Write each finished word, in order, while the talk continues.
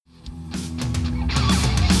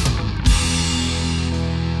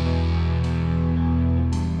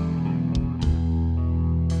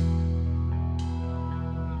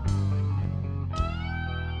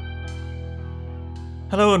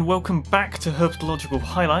Hello and welcome back to Herpetological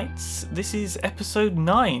Highlights. This is episode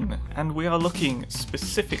 9 and we are looking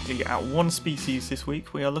specifically at one species this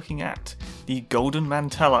week. We are looking at the golden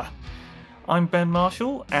mantella. I'm Ben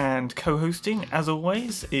Marshall and co-hosting, as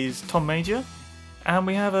always, is Tom Major, and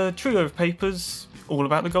we have a trio of papers all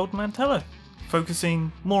about the golden mantella,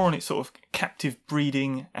 focusing more on its sort of captive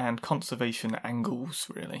breeding and conservation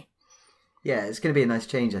angles, really. Yeah, it's going to be a nice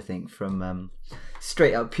change, I think, from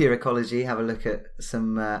straight up pure ecology. Have a look at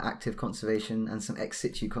some active conservation and some ex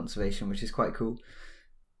situ conservation, which is quite cool.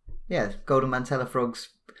 Yeah, golden mantella frogs,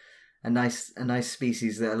 a nice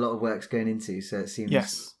species that a lot of work's going into. So it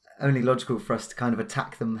seems only logical for us to kind of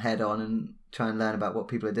attack them head on and try and learn about what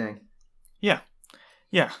people are doing. Yeah.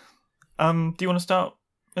 Do you want to start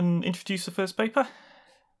and introduce the first paper?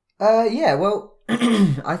 Yeah, well,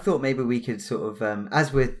 I thought maybe we could sort of,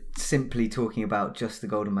 as we're simply talking about just the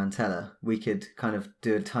golden mantella, we could kind of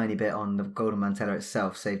do a tiny bit on the golden mantella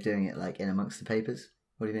itself, save doing it like in amongst the papers.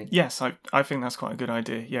 What do you think? Yes, I think that's quite a good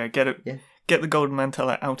idea. Yeah, get the golden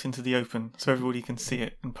mantella out into the open so everybody can see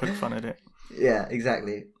it and poke fun at it. Yeah,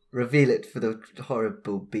 exactly. Reveal it for the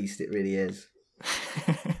horrible beast it really is.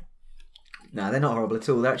 No, they're not horrible at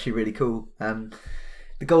all. They're actually really cool.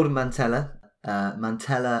 The golden mantella,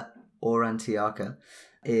 Mantella aurantiaca,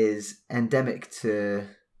 is endemic to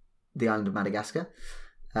the island of Madagascar.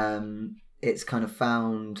 It's kind of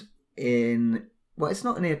found in, well, it's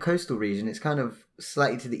not in a coastal region. It's kind of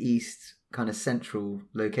slightly to the east, kind of central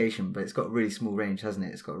location, but it's got a really small range, hasn't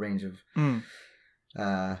it? It's got a range of,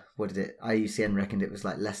 what did it? IUCN reckoned it was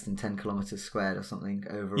like less than 10 kilometres squared or something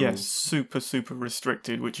overall. Yes, super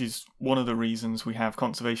restricted, which is one of the reasons we have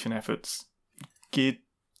conservation efforts geared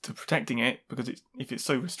to protecting it, because if it's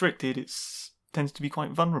so restricted, it tends to be quite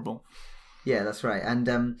vulnerable. Yeah, that's right.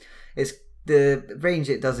 And it's the range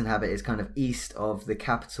it does inhabit is kind of east of the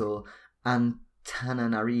capital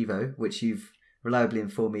Antananarivo, which you've reliably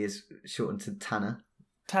informed me is shortened to Tana.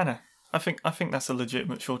 Tana. I think that's a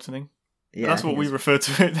legitimate shortening. Yeah, that's what we refer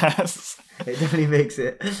to it as. It definitely makes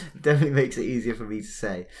it easier for me to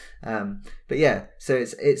say. But yeah, so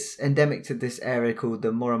it's endemic to this area called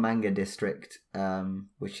the Moramanga district,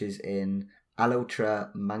 which is in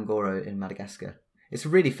Alotra Mangoro in Madagascar. It's a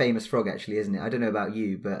really famous frog, actually, isn't it? I don't know about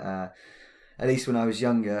you, but at least when I was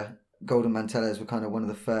younger, golden mantellas were kind of one of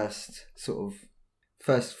the first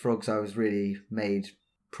frogs I was really made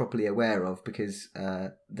properly aware of, because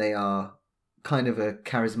they are kind of a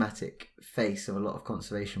charismatic face of a lot of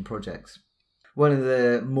conservation projects. One of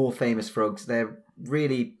the more famous frogs, they're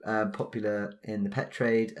really popular in the pet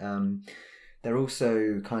trade. They're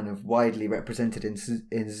also kind of widely represented in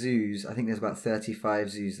zoos. I think there's about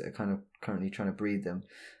 35 zoos that are kind of currently trying to breed them.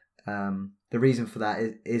 The reason for that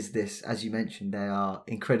is this, as you mentioned, they are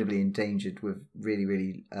incredibly endangered with really,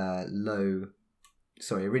 really a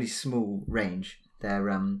really small range. They're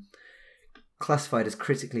classified as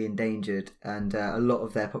critically endangered, and a lot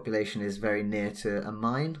of their population is very near to a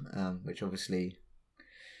mine, which obviously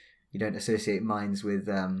you don't associate mines with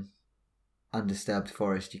undisturbed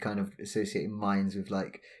forest. You kind of associate mines with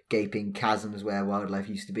like gaping chasms where wildlife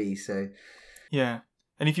used to be. So yeah,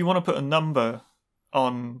 and if you want to put a number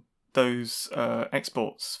on those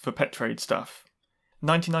exports for pet trade stuff,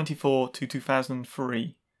 1994 to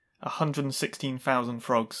 2003, 116,000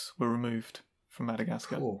 frogs were removed from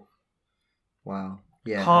Madagascar. Cool. Wow.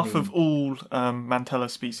 Yeah. Half of all mantella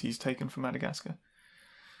species taken from Madagascar.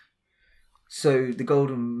 So the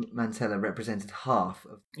golden mantella represented half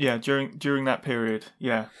of... Yeah, during that period,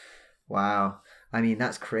 yeah. Wow. I mean,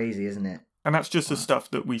 that's crazy, isn't it? And that's just the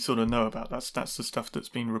stuff that we sort of know about. That's the stuff that's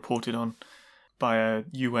been reported on by a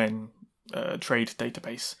UN trade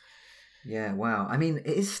database. Yeah, wow. I mean,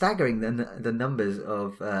 it is staggering the numbers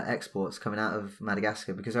of exports coming out of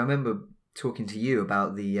Madagascar, because I remember talking to you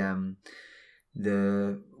about we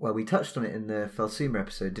touched on it in the Phelsuma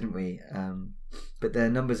episode, didn't we? But there are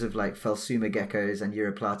numbers of like Phelsuma geckos and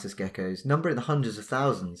Europlatus geckos, number in the hundreds of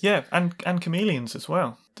thousands. Yeah, and chameleons as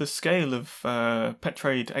well. The scale of pet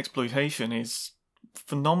trade exploitation is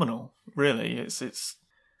phenomenal, really. It's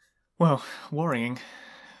worrying.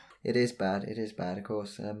 It is bad, of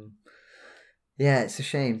course. Yeah, it's a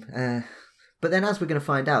shame. But then, as we're going to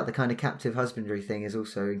find out, the kind of captive husbandry thing is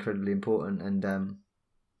also incredibly important. And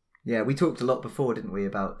yeah, we talked a lot before, didn't we,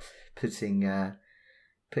 about putting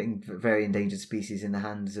very endangered species in the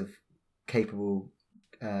hands of capable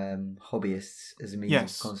hobbyists as a means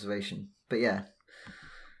of conservation. But yeah,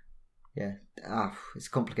 it's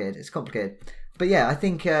complicated. But yeah, I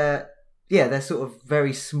think they're sort of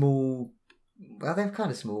very small. Well, they're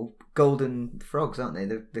kind of small, golden frogs, aren't they?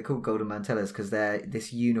 They're called golden mantellas because they're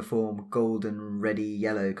this uniform golden, reddy,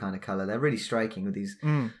 yellow kind of colour. They're really striking with these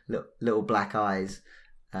little black eyes.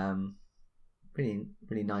 Really,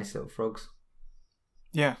 really nice little frogs.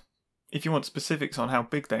 Yeah. If you want specifics on how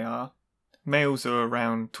big they are, males are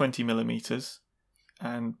around 20 millimeters,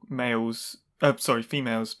 and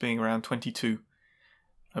females being around 22.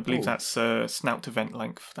 I believe that's snout to vent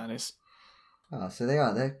length, that is. Oh, so they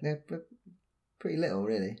are. They're pretty little,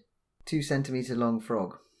 really. 2 centimetre long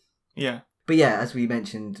frog. Yeah. But yeah, as we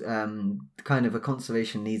mentioned, kind of a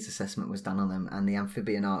conservation needs assessment was done on them, and the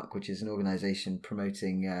Amphibian Ark, which is an organisation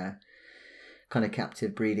promoting kind of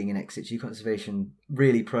captive breeding and ex situ conservation,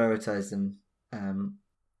 really prioritised them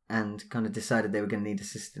and kind of decided they were going to need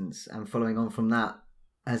assistance. And following on from that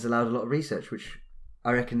has allowed a lot of research, which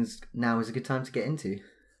I reckon now is a good time to get into.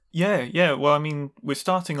 Yeah. Well, I mean, we're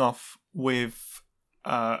starting off with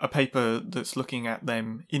a paper that's looking at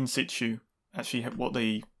them in situ, actually what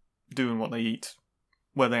they do and what they eat,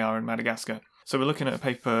 where they are in Madagascar. So we're looking at a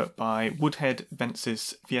paper by Woodhead,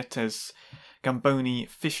 Vensis, Vietes, Gamboni,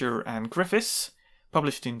 Fisher and Griffiths,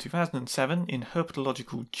 published in 2007 in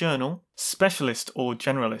Herpetological Journal, Specialist or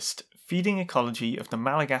Generalist, Feeding Ecology of the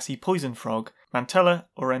Malagasy Poison Frog, Mantella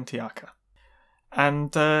aurantiaca.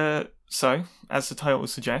 And so, as the title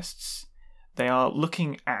suggests, they are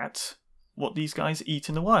looking at what these guys eat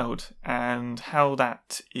in the wild and how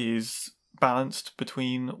that is balanced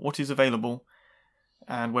between what is available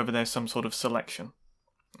and whether there's some sort of selection.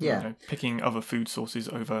 Yeah. Picking other food sources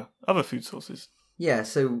over other food sources. Yeah,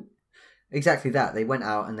 so exactly that. They went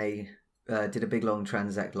out and they did a big long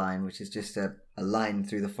transect line, which is just a line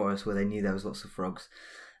through the forest where they knew there was lots of frogs.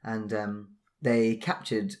 And they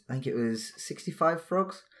captured, I think it was 65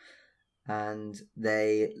 frogs, and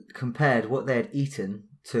they compared what they had eaten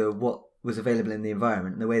to what was available in the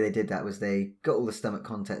environment. And the way they did that was they got all the stomach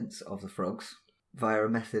contents of the frogs via a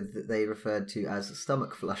method that they referred to as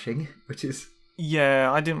stomach flushing, which is...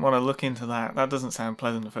 Yeah, I didn't want to look into that. That doesn't sound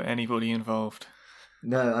pleasant for anybody involved.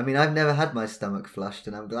 No, I mean, I've never had my stomach flushed,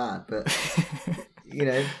 and I'm glad, but,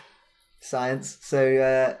 science.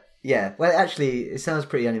 So, yeah. Well, actually, it sounds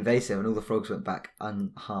pretty uninvasive, and all the frogs went back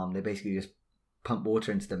unharmed. They basically just pump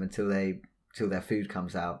water into them until their food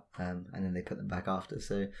comes out, and then they put them back after.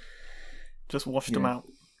 So just washed them out.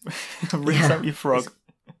 Rinse out your frog.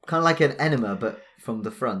 It's kind of like an enema, but from the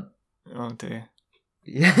front. Oh, dear.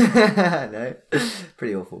 Yeah, no,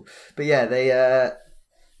 pretty awful. But yeah,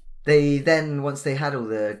 they then, once they had all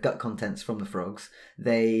the gut contents from the frogs,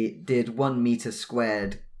 they did 1 meter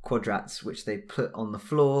squared quadrats, which they put on the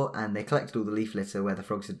floor, and they collected all the leaf litter where the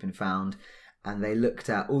frogs had been found, and they looked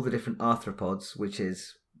at all the different arthropods, which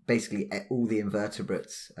is basically all the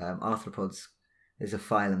invertebrates. Arthropods is a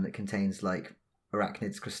phylum that contains like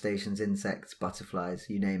arachnids, crustaceans, insects, butterflies,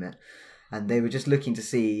 you name it. And they were just looking to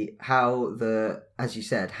see how the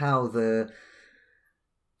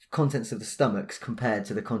contents of the stomachs compared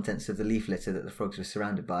to the contents of the leaf litter that the frogs were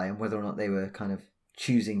surrounded by, and whether or not they were kind of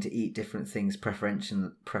choosing to eat different things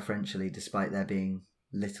preferentially despite there being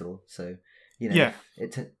little. So, if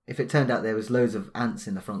it turned out there was loads of ants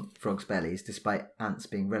in the frogs' bellies, despite ants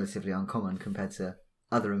being relatively uncommon compared to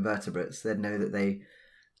other invertebrates, they'd know that they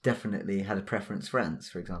definitely had a preference for ants,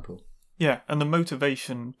 for example. Yeah, and the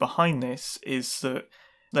motivation behind this is that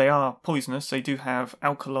they are poisonous. They do have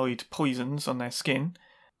alkaloid poisons on their skin.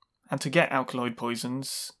 And to get alkaloid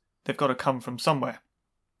poisons, they've got to come from somewhere.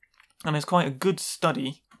 And there's quite a good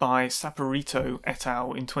study by Saporito et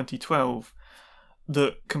al. In 2012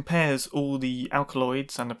 that compares all the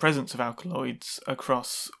alkaloids and the presence of alkaloids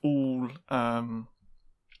across all, I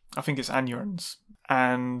think it's anurans.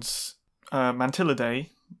 And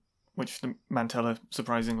Mantillidae, which the Mantella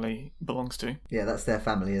surprisingly belongs to. Yeah, that's their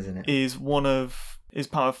family, isn't it? Is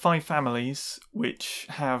part of 5 families which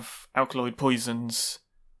have alkaloid poisons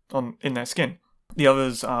in their skin. The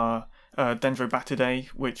others are Dendrobatidae,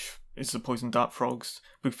 which is the poison dart frogs,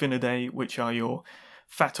 Bufinidae, which are your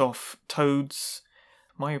fat-off toads,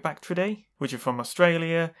 Myobactridae, which are from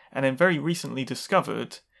Australia, and then very recently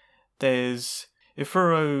discovered there's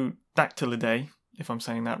Ephurodactylidae, if I'm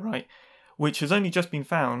saying that right, which has only just been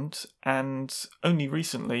found, and only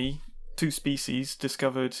recently 2 species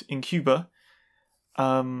discovered in Cuba,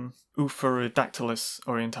 Euphorodactylus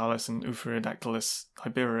orientalis and Euphorodactylus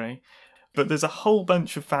iberiae. But there's a whole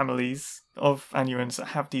bunch of families of anurans that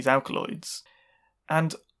have these alkaloids.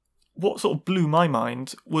 And what sort of blew my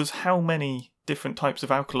mind was how many different types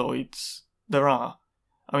of alkaloids there are.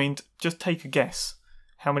 I mean, just take a guess.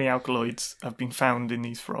 How many alkaloids have been found in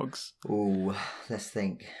these frogs? Ooh, let's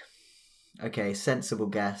think. Okay, sensible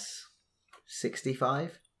guess.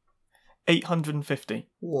 65? 850.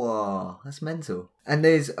 Whoa, that's mental. And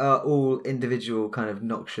those are all individual kind of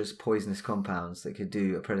noxious, poisonous compounds that could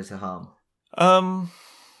do a predator harm.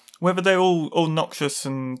 Whether they're all noxious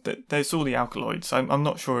and there's all the alkaloids, I'm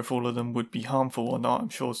not sure if all of them would be harmful or not. I'm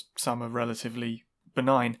sure some are relatively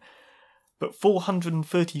benign. But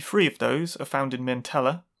 433 of those are found in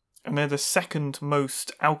Mentella, and they're the second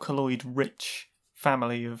most alkaloid-rich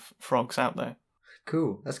family of frogs out there.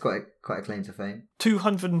 Cool. That's quite a claim to fame.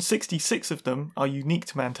 266 of them are unique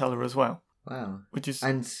to Mentella as well. Wow. Which is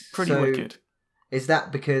and pretty wicked. Is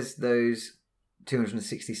that because those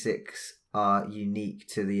 266 are unique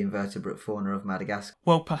to the invertebrate fauna of Madagascar?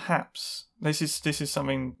 Well, perhaps. This is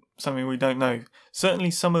something we don't know.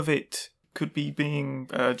 Certainly some of it could be being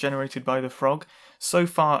generated by the frog. So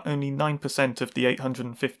far, only 9% of the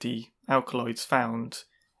 850 alkaloids found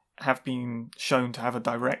have been shown to have a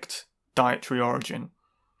direct dietary origin.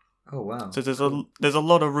 Oh wow! So there's a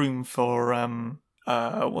lot of room for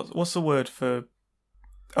what's the word for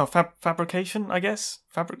fabrication? I guess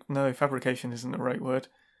fabrication isn't the right word.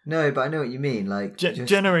 No, but I know what you mean. Like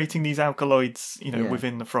generating these alkaloids,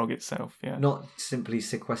 within the frog itself. Yeah, not simply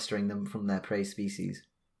sequestering them from their prey species.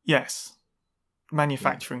 Yes.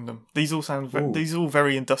 Manufacturing them. These all sound these are all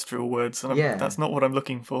very industrial words, and that's not what I'm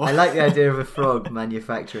looking for. I like the idea of a frog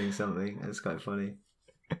manufacturing something. That's quite funny.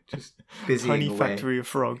 Just busying Tiny factory of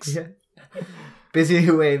frogs. Yeah. Busying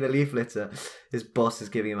away in the leaf litter. His boss is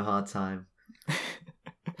giving him a hard time.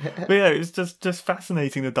 But yeah, it's just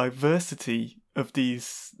fascinating the diversity of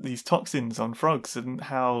these toxins on frogs and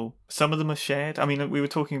how some of them are shared. I mean, we were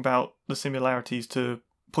talking about the similarities to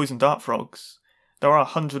poison dart frogs. There are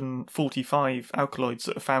 145 alkaloids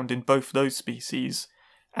that are found in both those species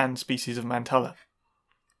and species of Mantella.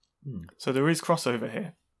 So there is crossover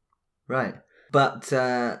here. Right. But,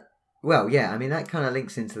 that kind of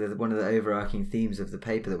links into one of the overarching themes of the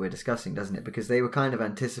paper that we're discussing, doesn't it? Because they were kind of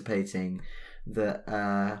anticipating that,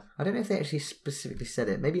 I don't know if they actually specifically said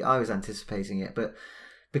it. Maybe I was anticipating it, but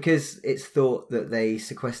because it's thought that they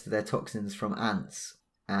sequester their toxins from ants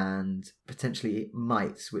and potentially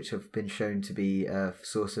mites, which have been shown to be a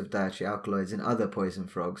source of dietary alkaloids in other poison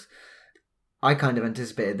frogs. I kind of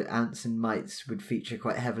anticipated that ants and mites would feature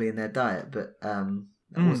quite heavily in their diet, but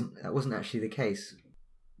that wasn't actually the case.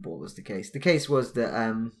 What was the case? The case was that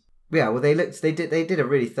they did a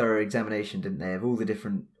really thorough examination, didn't they, of all the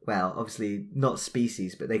different, well, obviously not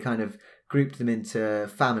species, but they kind of grouped them into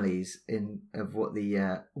families of what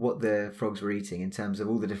the frogs were eating in terms of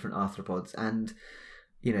all the different arthropods. And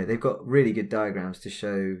they've got really good diagrams to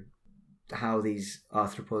show how these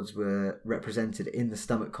arthropods were represented in the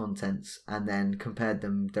stomach contents and then compared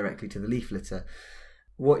them directly to the leaf litter.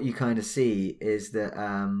 What you kind of see is that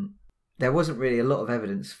there wasn't really a lot of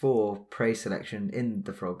evidence for prey selection in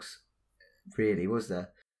the frogs, really, was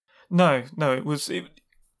there? No, it was...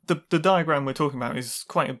 The diagram we're talking about is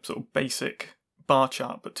quite a sort of basic bar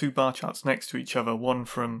chart, but two bar charts next to each other, one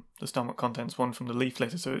from the stomach contents, one from the leaf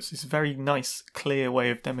litter. So it's this very nice, clear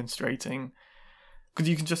way of demonstrating, because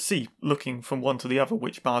you can just see, looking from one to the other,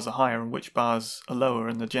 which bars are higher and which bars are lower,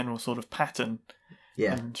 and the general sort of pattern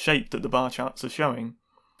and shape that the bar charts are showing.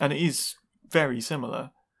 And it is very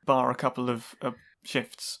similar, bar a couple of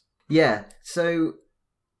shifts. Yeah, so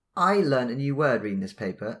I learned a new word reading this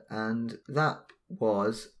paper, and that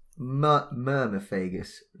was Myrmephagus.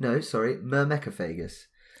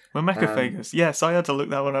 Myrmecophagus. Yes, I had to look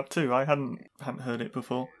that one up too. I hadn't heard it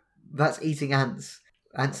before. That's eating ants.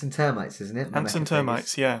 Ants and termites, isn't it? Ants and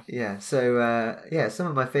termites, yeah. Yeah, so, some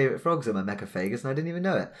of my favourite frogs are Myrmecophagus, and I didn't even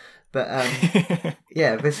know it. But,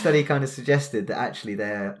 this study kind of suggested that actually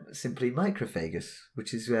they're simply microphagus,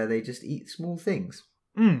 which is where they just eat small things,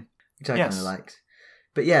 which I kind of liked.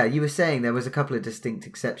 But yeah, you were saying there was a couple of distinct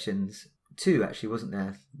exceptions. Two, actually, wasn't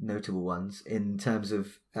there? Notable ones in terms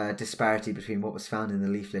of disparity between what was found in the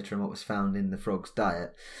leaf litter and what was found in the frog's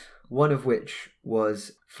diet. One of which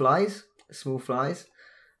was flies, small flies.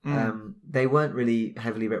 They weren't really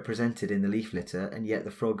heavily represented in the leaf litter, and yet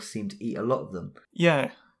the frogs seemed to eat a lot of them.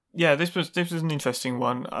 Yeah. This was an interesting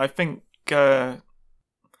one. I think. They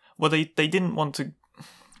didn't want to.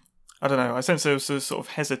 I don't know. I sense there was a sort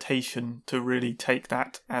of hesitation to really take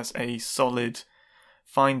that as a solid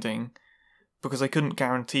finding, because they couldn't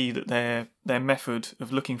guarantee that their method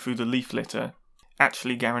of looking through the leaf litter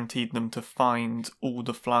actually guaranteed them to find all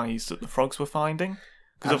the flies that the frogs were finding.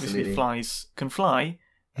 Because obviously flies can fly,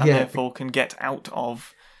 and therefore can get out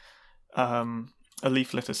of a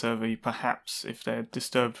leaf litter survey, perhaps if they're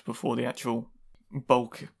disturbed before the actual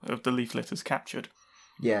bulk of the leaf litter is captured.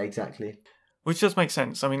 Yeah, exactly. Which does make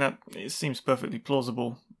sense. I mean, it seems perfectly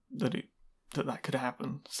plausible that that could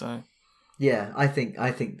happen. So Yeah, I think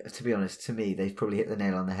to be honest, to me, they've probably hit the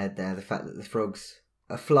nail on the head there. The fact that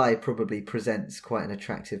a fly probably presents quite an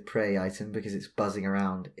attractive prey item because it's buzzing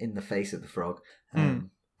around in the face of the frog.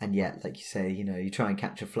 And yet, like you say, you try and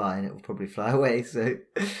catch a fly and it will probably fly away. So,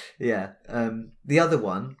 yeah. The other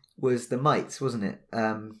one was the mites, wasn't it?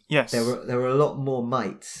 Yes. There were a lot more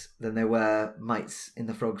mites than there were mites in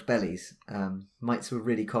the frogs' bellies. Mites were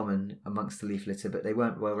really common amongst the leaf litter, but they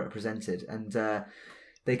weren't well represented. And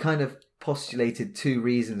they kind of postulated two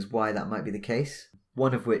reasons why that might be the case.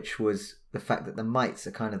 One of which was the fact that the mites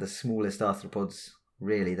are kind of the smallest arthropods,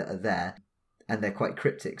 really, that are there. And they're quite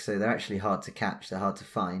cryptic, so they're actually hard to catch, they're hard to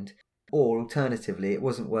find. Or alternatively, it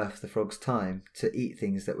wasn't worth the frog's time to eat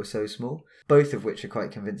things that were so small. Both of which are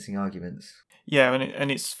quite convincing arguments. Yeah,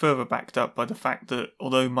 and it's further backed up by the fact that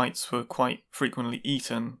although mites were quite frequently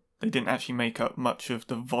eaten, they didn't actually make up much of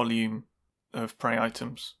the volume of prey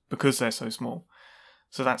items because they're so small.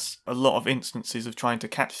 So that's a lot of instances of trying to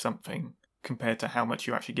catch something compared to how much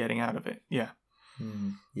you're actually getting out of it. Yeah.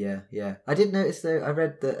 Yeah. I did notice though, I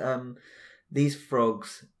read that these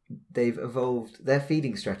frogs, they've evolved their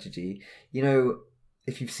feeding strategy.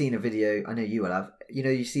 If you've seen a video, I know you will have,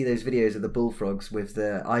 you see those videos of the bullfrogs with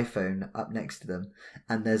the iPhone up next to them,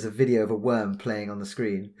 and there's a video of a worm playing on the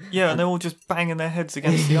screen. Yeah, and they're all just banging their heads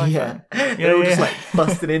against the iPhone. They're all just like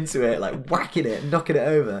busting into it, like whacking it, knocking it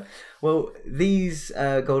over. Well, these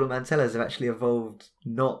golden mantellas have actually evolved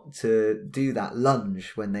not to do that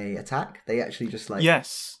lunge when they attack. They actually just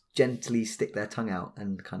gently stick their tongue out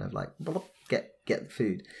and kind of like get the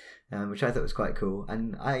food, which I thought was quite cool.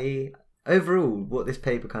 And overall, what this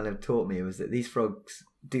paper kind of taught me was that these frogs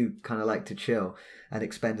do kind of like to chill and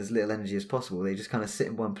expend as little energy as possible. They just kind of sit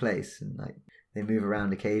in one place and like they move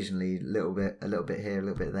around occasionally, a little bit here, a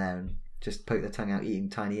little bit there, and just poke their tongue out eating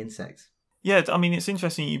tiny insects. Yeah, I mean, it's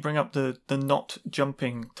interesting you bring up the not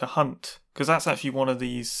jumping to hunt, because that's actually one of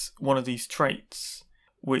these traits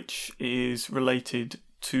which is related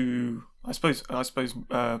to I suppose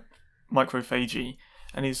microphagy,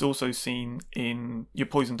 and is also seen in your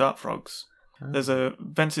poison dart frogs. There's a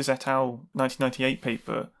Vensis et al. 1998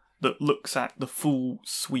 paper that looks at the full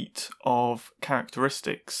suite of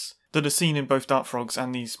characteristics that are seen in both dart frogs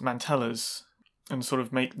and these mantellas, and sort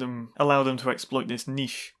of allow them to exploit this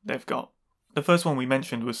niche they've got. The first one we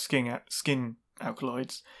mentioned was skin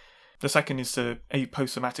alkaloids. The second is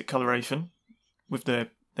aposematic coloration, with their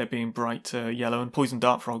being bright yellow, and poison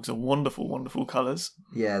dart frogs are wonderful, wonderful colours.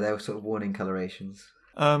 Yeah, they're sort of warning colorations.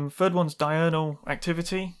 Third one's diurnal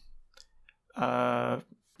activity. The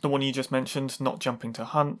one you just mentioned, not jumping to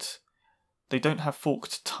hunt. They don't have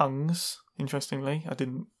forked tongues, interestingly. I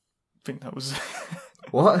didn't think that was...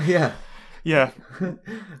 What? Yeah. Yeah.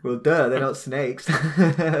 Well, duh, they're not snakes.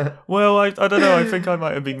 Well, I don't know. I think I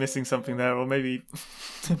might have been missing something there, or maybe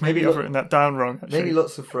I've written that down wrong, actually. Maybe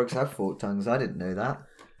lots of frogs have forked tongues. I didn't know that.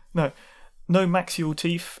 No maxial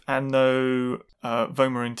teeth and no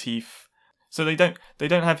vomerine teeth. So they don't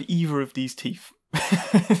have either of these teeth,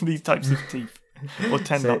 these types of teeth, or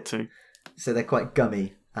tend not to. So they're quite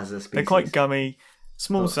gummy as a species. They're quite gummy,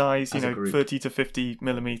 small size, 30 to 50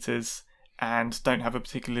 millimeters, and don't have a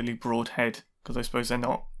particularly broad head, because I suppose they're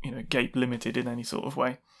not, gape limited in any sort of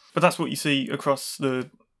way. But that's what you see across the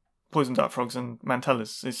poison dart frogs and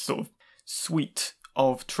mantellas, this sort of suite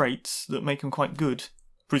of traits that make them quite good,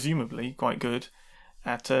 presumably quite good,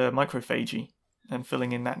 at microphagy and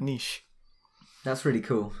filling in that niche. That's really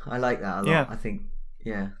cool. I like that a lot. Yeah. I think,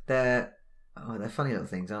 they're funny little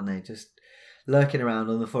things, aren't they? Just lurking around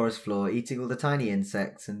on the forest floor, eating all the tiny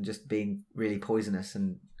insects and just being really poisonous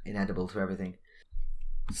and inedible to everything.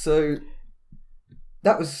 So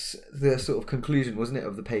that was the sort of conclusion, wasn't it,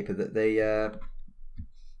 of the paper, that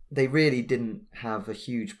they really didn't have a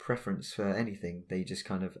huge preference for anything. They just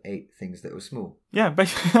kind of ate things that were small. Yeah,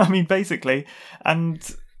 basically. And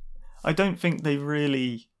I don't think they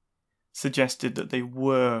really suggested that they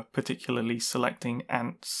were particularly selecting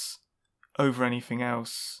ants over anything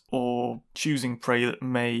else, or choosing prey that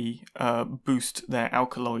may boost their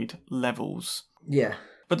alkaloid levels. Yeah.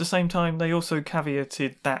 But at the same time, they also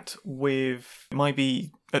caveated that with, it might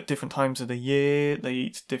be at different times of the year, they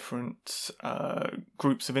eat different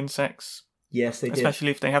groups of insects. Yes, they did.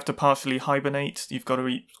 Especially if they have to partially hibernate, you've got to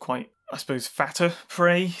eat quite, I suppose, fatter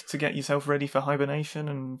prey to get yourself ready for hibernation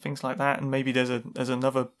and things like that. And maybe there's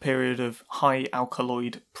another period of high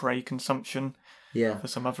alkaloid prey consumption for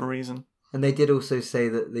some other reason. And they did also say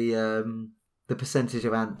that the percentage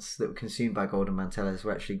of ants that were consumed by golden mantellas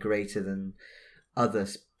were actually greater than other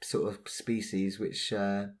sort of species which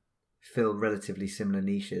fill relatively similar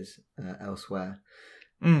niches elsewhere.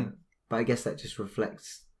 But I guess that just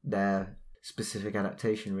reflects their specific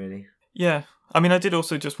adaptation, really. Yeah, I mean, I did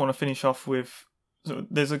also just want to finish off with so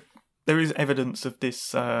there is evidence of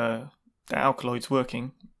this the alkaloids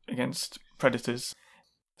working against predators.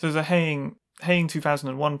 So there's a Haying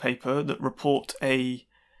 2001 paper that report an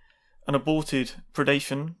aborted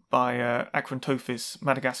predation by Acrantophis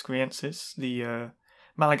madagascariensis, the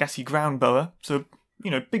Malagasy ground boa. So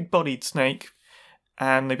big-bodied snake,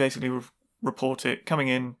 and they basically report it coming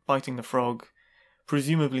in, biting the frog,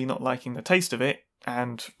 presumably not liking the taste of it,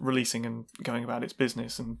 and releasing and going about its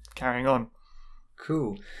business and carrying on.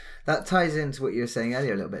 Cool. That ties into what you were saying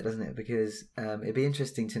earlier a little bit, doesn't it? Because it'd be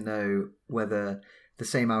interesting to know whether the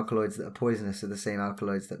same alkaloids that are poisonous are the same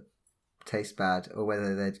alkaloids that taste bad, or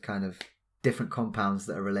whether they're kind of different compounds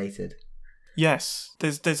that are related. Yes,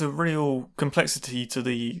 there's a real complexity to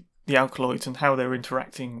the alkaloids and how they're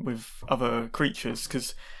interacting with other creatures,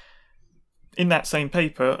 because in that same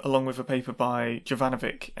paper, along with a paper by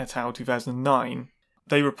Jovanovic et al. 2009,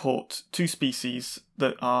 they report two species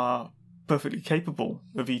that are perfectly capable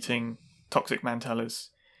of eating toxic mantellas.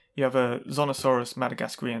 You have a Zonosaurus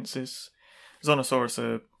madagascariensis. Zonosaurus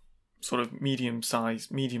are sort of medium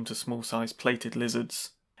to small size plated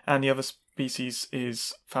lizards. And the other species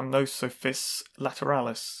is Thamnosophis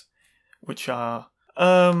lateralis, which are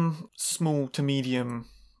small to medium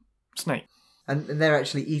snake. And they're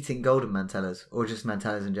actually eating golden mantellas, or just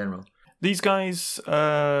mantellas in general? These guys, they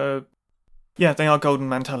are golden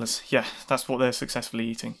mantellas. Yeah, that's what they're successfully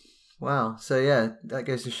eating. Wow. So yeah, that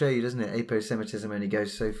goes to show you, doesn't it? Aposematism only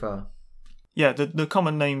goes so far. Yeah, the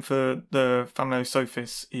common name for the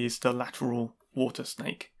Thamnosophis is the lateral water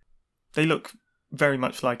snake. They look very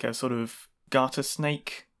much like a sort of garter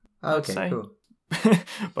snake. Oh, okay, cool.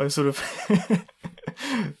 By a sort of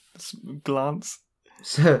glance.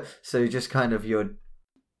 So just kind of your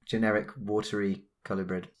generic watery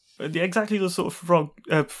colubrid. Exactly the sort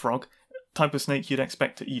of frog type of snake you'd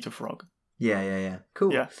expect to eat a frog. Yeah.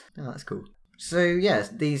 Cool. Yeah. Oh, that's cool. So, yes,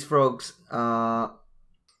 these frogs are...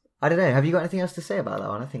 I don't know. Have you got anything else to say about that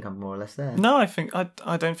one? I think I'm more or less there. No,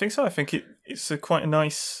 I don't think so. I think it's quite a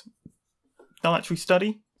nice dietary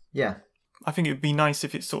study. Yeah. I think it would be nice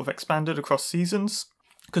if it sort of expanded across seasons,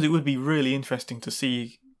 because it would be really interesting to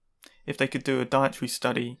see if they could do a dietary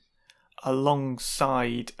study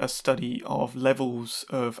alongside a study of levels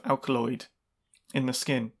of alkaloid in the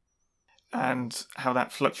skin and how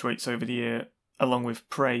that fluctuates over the year along with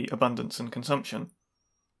prey abundance and consumption,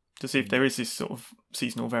 to see if there is this sort of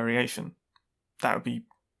seasonal variation. That would be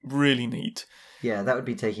really neat. Yeah, that would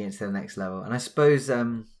be taking it to the next level. And I suppose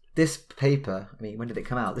this paper, I mean, when did it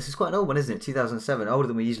come out? This is quite an old one, isn't it? 2007, older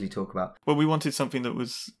than we usually talk about. Well, we wanted something that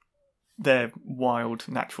was their wild,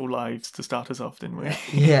 natural lives to start us off, didn't we?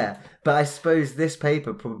 Yeah, but I suppose this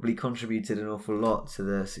paper probably contributed an awful lot to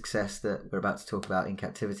the success that we're about to talk about in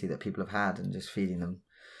captivity that people have had, and just feeding them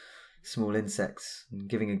small insects and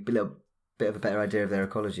giving a little bit of a better idea of their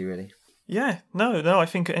ecology, really. Yeah, no, I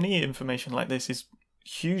think any information like this is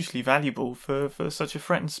hugely valuable for such a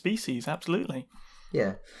threatened species, absolutely.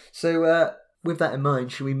 Yeah, so with that in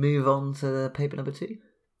mind, should we move on to paper number 2?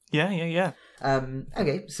 Yeah.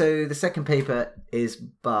 Okay, so the second paper is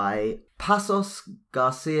by Passos,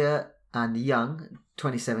 Garcia and Young,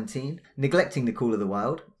 2017, Neglecting the Call of the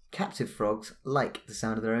Wild, Captive Frogs Like the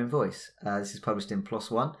Sound of Their Own Voice. This is published in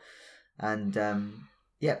PLOS ONE, and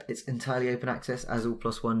it's entirely open access, as all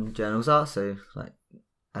PLOS ONE journals are, so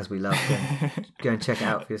as we love, go and check it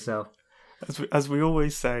out for yourself. As we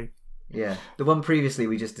always say. Yeah, the one previously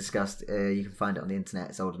we just discussed, you can find it on the internet.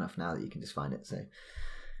 It's old enough now that you can just find it, so...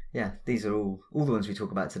 Yeah, these are all the ones we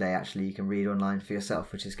talk about today, actually, you can read online for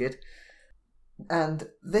yourself, which is good. And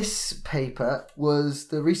this paper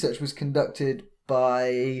the research was conducted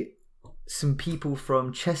by some people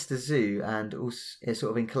from Chester Zoo, and also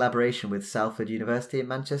sort of in collaboration with Salford University in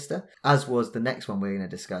Manchester, as was the next one we're going to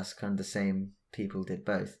discuss. Kind of the same people did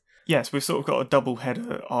both. Yes, we've sort of got a double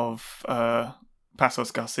header of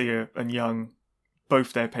Passos, Garcia and Young,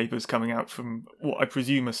 both their papers coming out from what I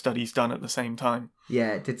presume are studies done at the same time.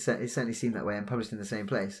 Yeah, it certainly seemed that way, and published in the same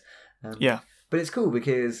place. Yeah. But it's cool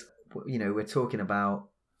because, we're talking about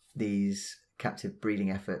these captive breeding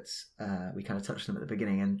efforts. We kind of touched them at the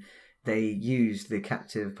beginning, and they used the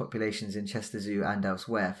captive populations in Chester Zoo and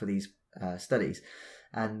elsewhere for these studies.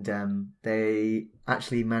 And they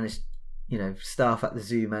actually managed, staff at the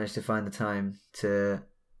zoo managed to find the time to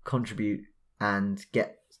contribute and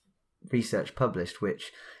get research published,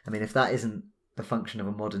 which, I mean, if that isn't the function of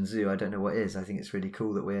a modern zoo, I don't know what is. I think it's really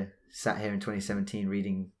cool that we're sat here in 2017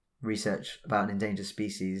 reading research about an endangered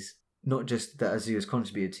species not just that a zoo has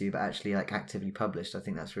contributed to, but actually like actively published. I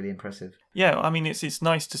think that's really impressive. Yeah, I mean, it's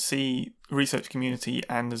nice to see the research community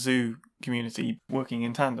and the zoo community working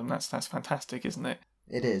in tandem. That's fantastic, isn't it?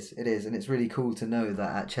 It is, and it's really cool to know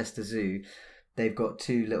that at Chester Zoo, they've got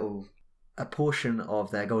a portion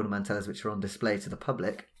of their golden mantellas which are on display to the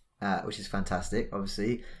public, which is fantastic,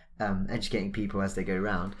 obviously, educating people as they go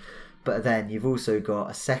around. But then you've also got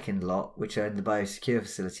a second lot which are in the biosecure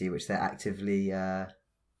facility, which they're actively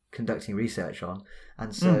conducting research on.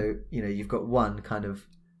 And so, you've got one kind of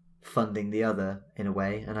funding the other in a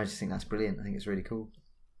way, and I just think that's brilliant. I think it's really cool.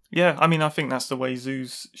 Yeah, I mean, I think that's the way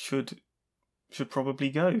zoos should probably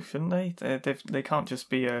go, shouldn't they? They can't just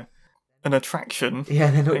be an attraction. Yeah,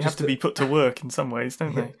 they have to be put to work in some ways,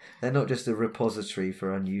 don't they? They're not just a repository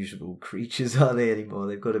for unusual creatures, are they, anymore?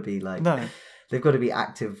 They've got to be No. They've got to be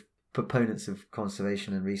active proponents of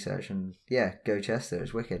conservation and research, and go Chester.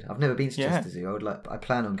 It's wicked. I've never been to Chester Zoo. I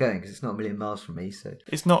plan on going because it's not a million miles from me. So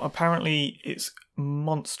it's not. Apparently, it's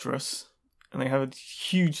monstrous, and they have a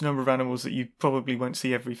huge number of animals that you probably won't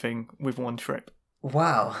see everything with one trip.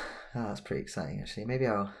 Wow, that's pretty exciting. Actually, maybe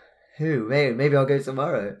I'll go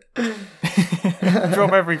tomorrow.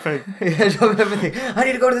 Drop everything. Drop everything. I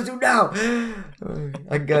need to go to the zoo now.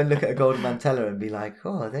 I can go and look at a golden mantella and be like,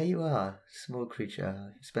 oh, there you are, small creature.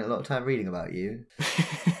 I spent a lot of time reading about you.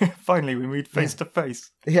 Finally, we meet face to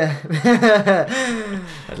face. Yeah.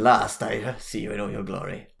 At last, I see you in all your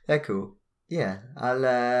glory. They're cool. Yeah.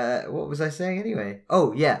 What was I saying anyway?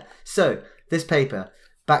 Oh, yeah. So, this paper,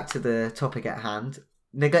 back to the topic at hand.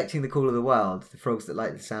 Neglecting the call of the wild, the frogs that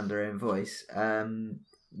like the sound of their own voice.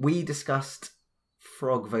 We discussed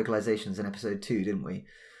frog vocalizations in episode 2, didn't we?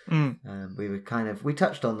 We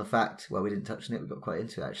touched on the fact, well, we didn't touch on it, we got quite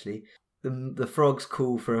into it actually. The frogs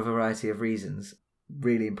call for a variety of reasons,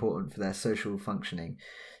 really important for their social functioning.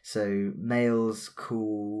 So males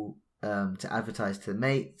call to advertise to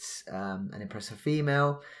mates and impress a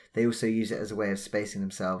female. They also use it as a way of spacing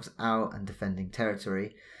themselves out and defending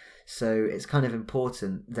territory. So it's kind of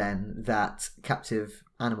important then that captive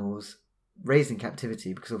animals raised in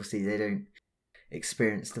captivity, because obviously they don't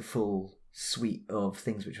experience the full suite of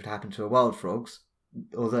things which would happen to a wild frogs,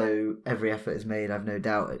 although every effort is made, I've no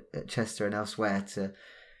doubt, at Chester and elsewhere to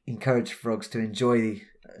encourage frogs to enjoy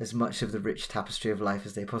as much of the rich tapestry of life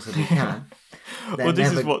as they possibly can. Well,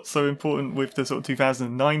 this is what's so important with the sort of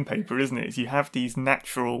 2009 paper, isn't it? Is you have these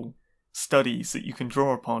natural studies that you can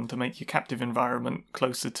draw upon to make your captive environment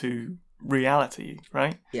closer to reality,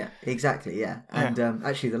 right? Yeah, exactly, yeah. And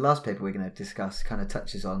actually the last paper we're going to discuss kind of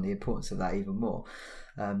touches on the importance of that even more.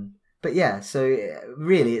 But yeah, so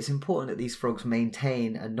really it's important that these frogs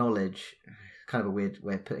maintain a knowledge, kind of a weird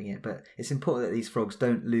way of putting it, but it's important that these frogs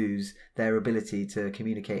don't lose their ability to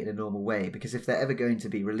communicate in a normal way, because if they're ever going to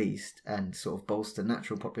be released and sort of bolster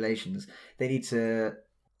natural populations, they need to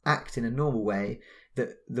act in a normal way that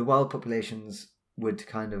the wild populations would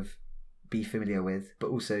kind of be familiar with, but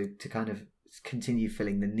also to kind of continue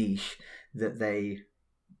filling the niche that they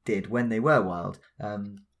did when they were wild.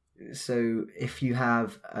 So if you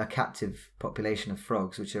have a captive population of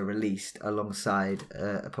frogs which are released alongside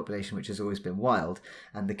a population which has always been wild,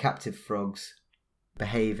 and the captive frogs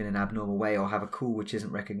behave in an abnormal way or have a call which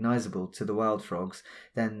isn't recognisable to the wild frogs,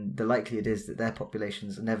 then the likelihood is that their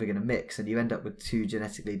populations are never going to mix, and you end up with two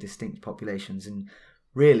genetically distinct populations, and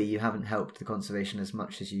really you haven't helped the conservation as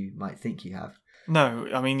much as you might think you have. No,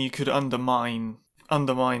 I mean, you could undermine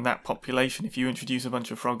that population if you introduce a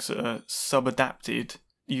bunch of frogs that are sub-adapted.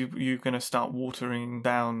 You're going to start watering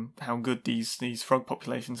down how good these frog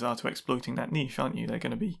populations are to exploiting that niche, aren't you?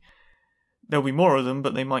 There'll be more of them,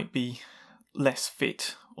 but they might be less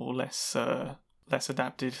fit or less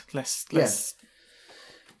adapted, less less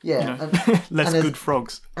good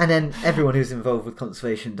frogs. And then everyone who's involved with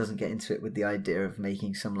conservation doesn't get into it with the idea of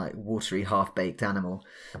making some like watery half-baked animal.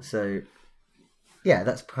 So yeah,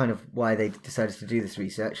 that's kind of why they decided to do this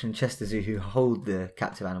research, and Chester Zoo, who hold the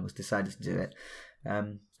captive animals, decided to do it.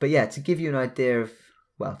 But yeah, to give you an idea of,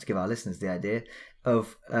 well, to give our listeners the idea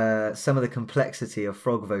of some of the complexity of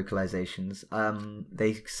frog vocalizations,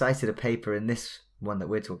 they cited a paper in this one that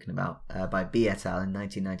we're talking about by B et al. In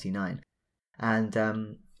 1999.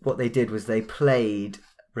 And what they did was they played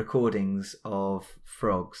recordings of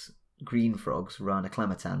frogs, green frogs, Rana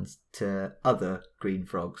clamitans, to other green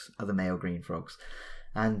frogs, other male green frogs.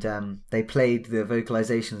 And they played the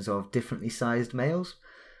vocalizations of differently sized males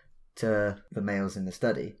to the males in the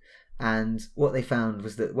study. And what they found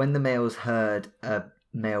was that when the males heard a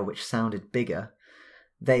male which sounded bigger,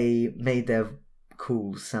 they made their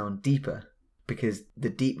calls sound deeper, because the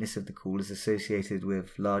deepness of the call is associated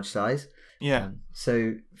with large size. Yeah.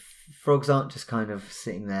 So frogs aren't just kind of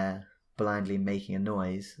sitting there blindly making a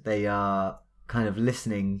noise. They are kind of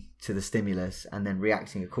listening to the stimulus and then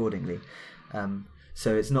reacting accordingly.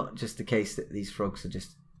 So it's not just the case that these frogs are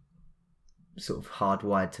just sort of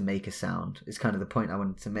hardwired to make a sound. It's kind of the point I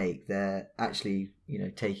wanted to make. They're actually,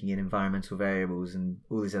 taking in environmental variables and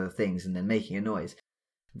all these other things and then making a noise.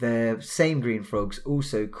 The same green frogs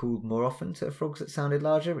also called more often to frogs that sounded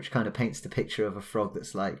larger, which kind of paints the picture of a frog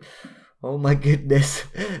that's like, oh my goodness,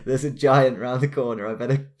 there's a giant round the corner. I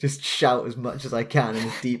better just shout as much as I can and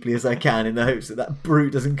as deeply as I can in the hopes that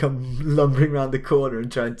brute doesn't come lumbering round the corner and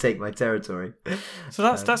try and take my territory. So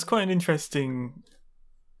that's quite an interesting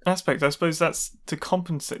aspect. I suppose that's to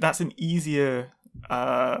compensate. That's an easier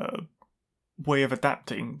way of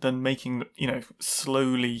adapting than making,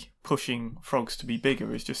 slowly pushing frogs to be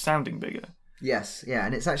bigger is just sounding bigger. Yes, yeah,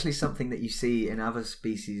 and it's actually something that you see in other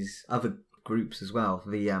species, other groups as well.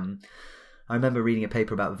 I remember reading a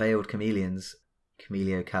paper about veiled chameleons,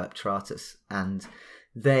 Camellia calyptratus, and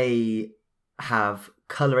they have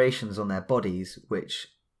colorations on their bodies which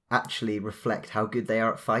actually reflect how good they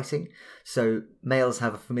are at fighting. So males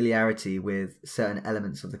have a familiarity with certain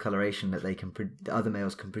elements of the coloration that other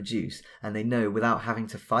males can produce, and they know without having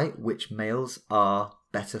to fight which males are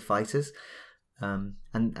better fighters, and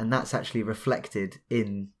that's actually reflected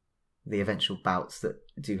in the eventual bouts that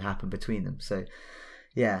do happen between them. So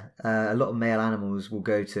yeah, a lot of male animals will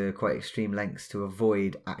go to quite extreme lengths to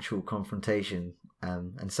avoid actual confrontation,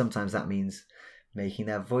 and sometimes that means making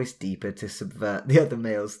their voice deeper to subvert the other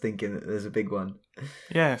males thinking that there's a big one.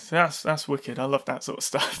 Yes, that's wicked. I love that sort of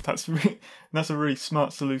stuff. That's a really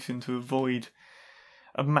smart solution to avoid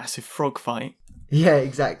a massive frog fight. Yeah,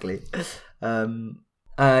 exactly. So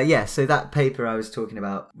that paper I was talking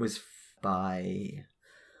about was by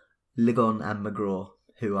Ligon and McGraw,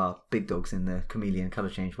 who are big dogs in the chameleon colour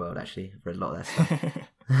change world. Actually, I've read a lot of their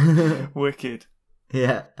stuff. Wicked.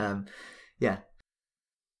 Yeah.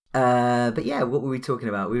 But yeah, what were we talking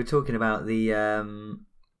about? We were talking about the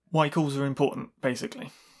why calls are important,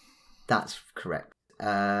 basically. That's correct.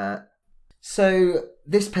 So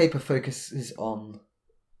this paper focuses on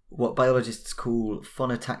what biologists call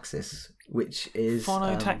phonotaxis, which is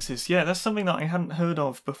phonotaxis. Yeah, that's something that I hadn't heard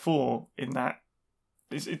of before. In that,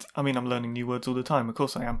 I'm learning new words all the time. Of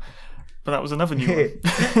course I am. But that was another new one.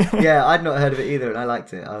 Yeah, I'd not heard of it either, and I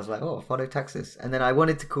liked it. I was like, oh, phonotaxis. And then I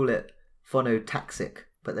wanted to call it phonotaxic,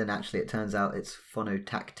 but then actually it turns out it's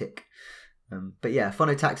phonotactic. But yeah,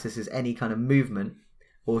 phonotaxis is any kind of movement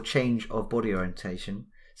or change of body orientation.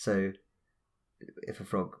 So if a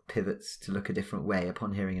frog pivots to look a different way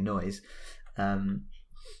upon hearing a noise,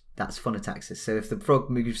 that's phonotaxis. So if the frog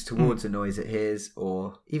moves towards a noise it hears,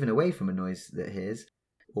 or even away from a noise that it hears,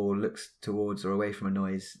 or looks towards or away from a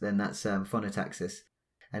noise, then that's phonotaxis.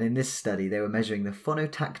 And in this study, they were measuring the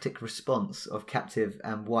phonotactic response of captive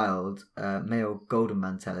and wild male golden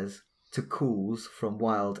mantellas to calls from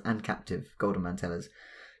wild and captive golden mantellas.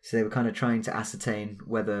 So they were kind of trying to ascertain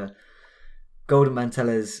whether golden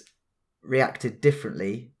mantellas reacted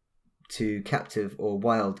differently to captive or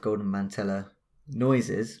wild golden mantella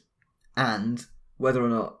noises, and whether or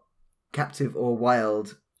not captive or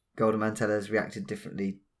wild golden mantellas reacted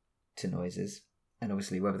differently to noises. And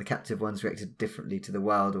obviously whether the captive ones reacted differently to the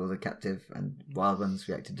wild, or the captive and wild ones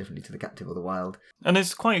reacted differently to the captive or the wild. And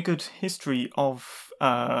there's quite a good history of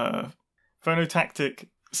phonotactic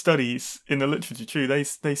studies in the literature too.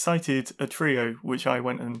 They cited a trio, which I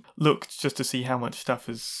went and looked just to see how much stuff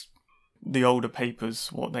is the older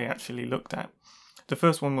papers, what they actually looked at. The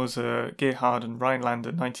first one was a Gerhard and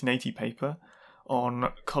Rhinelander 1980 paper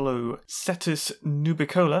on Colocetus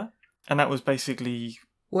nubicola, and that was basically...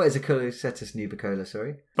 What is a Colocetus nubicola,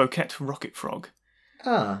 sorry? Bouquet rocket frog.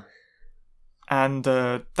 Ah. And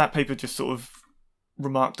that paper just sort of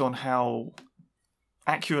remarked on how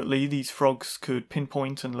accurately these frogs could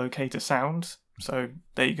pinpoint and locate a sound. So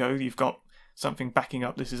there you go, you've got something backing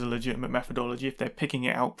up this is a legitimate methodology. If they're picking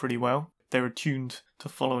it out pretty well, they're attuned to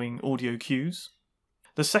following audio cues.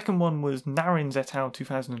 The second one was Narins et al.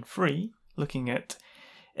 2003, looking at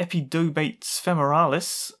Epidobates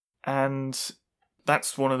femoralis, and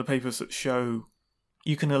that's one of the papers that show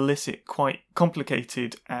you can elicit quite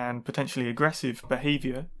complicated and potentially aggressive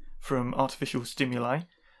behaviour from artificial stimuli.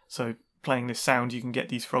 So playing this sound, you can get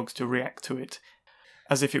these frogs to react to it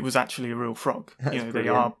as if it was actually a real frog. They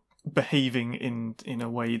are behaving in a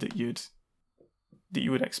way that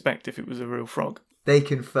you would expect if it was a real frog. They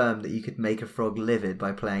confirmed that you could make a frog livid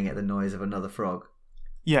by playing at the noise of another frog.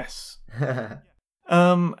 Yes.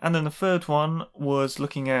 And then the third one was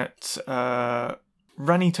looking at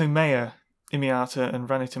Ranitomea immiata and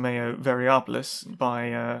Ranitomea variabilis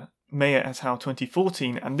by Meyer et al.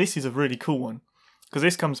 2014, and this is a really cool one. because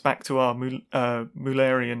this comes back to our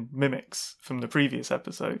Mullerian mimics from the previous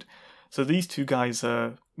episode. So these two guys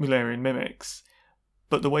are Mullerian mimics,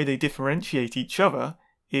 but the way they differentiate each other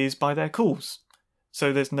is by their calls.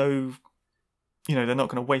 So there's no, they're not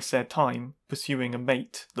going to waste their time pursuing a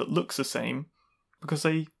mate that looks the same because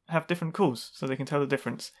they have different calls, so they can tell the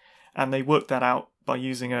difference. And they work that out by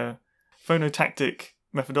using a phonotactic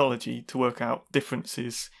methodology to work out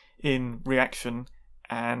differences in reaction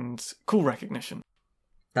and call recognition.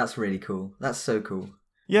 That's really cool. That's so cool.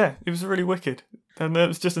 Yeah, it was really wicked. And it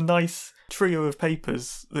was just a nice trio of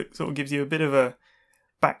papers that sort of gives you a bit of a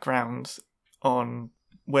background on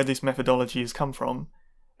where this methodology has come from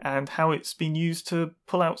and how it's been used to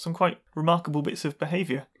pull out some quite remarkable bits of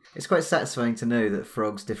behaviour. It's quite satisfying to know that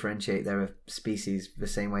frogs differentiate their species the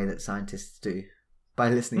same way that scientists do, by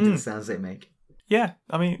listening to the sounds they make. Yeah,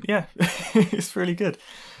 I mean, yeah, it's really good.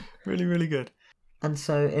 Really, really good. And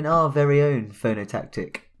so in our very own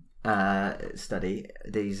phonotactic study,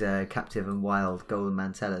 these captive and wild golden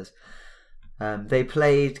mantellas, they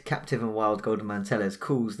played captive and wild golden mantellas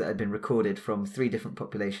calls that had been recorded from 3 different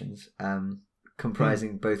populations,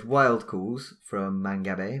 comprising both wild calls from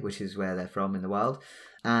Mangabe, which is where they're from in the wild,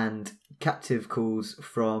 and captive calls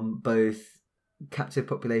from both captive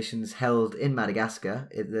populations held in Madagascar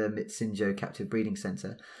at the Mitsinjo Captive Breeding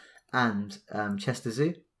Centre and Chester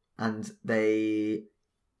Zoo. And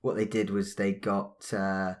what they did was they got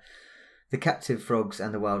the captive frogs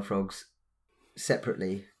and the wild frogs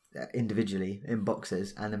separately, individually, in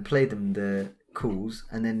boxes, and then played them the calls,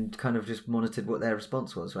 and then kind of just monitored what their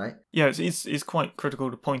response was, right? Yeah, it's quite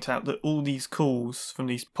critical to point out that all these calls from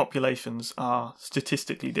these populations are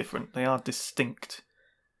statistically different. They are distinct.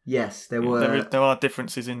 Yes, there are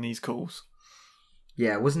differences in these calls.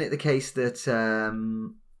 Yeah, wasn't it the case that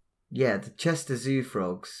the Chester Zoo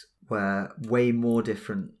frogs were way more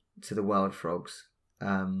different to the wild frogs?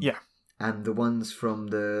 Yeah. And the ones from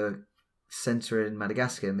the centre in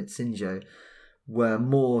Madagascar, Mitsinjo, were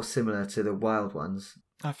more similar to the wild ones.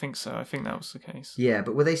 I think so. I think that was the case. Yeah,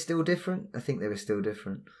 but were they still different? I think they were still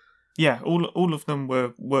different. Yeah, all of them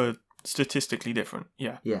were statistically different.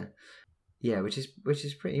 Yeah. Yeah, which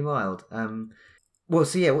is pretty wild.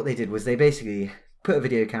 What they did was they basically put a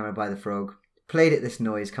video camera by the frog, played it this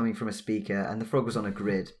noise coming from a speaker, and the frog was on a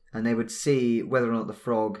grid, and they would see whether or not the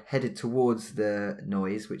frog headed towards the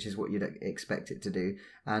noise, which is what you'd expect it to do,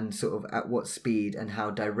 and sort of at what speed and how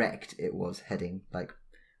direct it was heading, like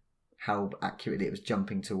how accurately it was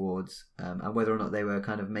jumping towards, and whether or not they were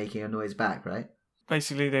kind of making a noise back, right?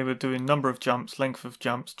 Basically, they were doing number of jumps, length of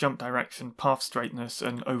jumps, jump direction, path straightness,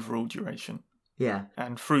 and overall duration. Yeah.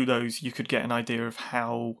 And through those, you could get an idea of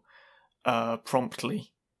how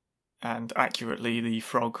promptly and accurately the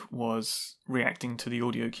frog was reacting to the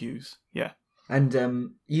audio cues. Yeah.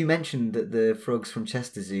 And you mentioned that the frogs from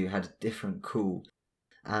Chester Zoo had a different call.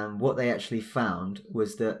 And what they actually found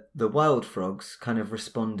was that the wild frogs kind of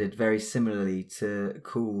responded very similarly to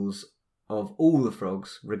calls of all the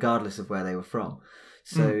frogs, regardless of where they were from.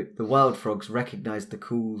 So the wild frogs recognised the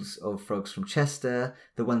calls of frogs from Chester,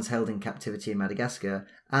 the ones held in captivity in Madagascar,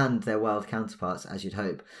 and their wild counterparts, as you'd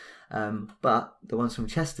hope. But the ones from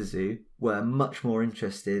Chester Zoo were much more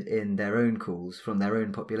interested in their own calls from their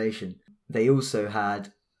own population. They also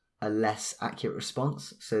had a less accurate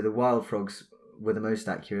response. So the wild frogs were the most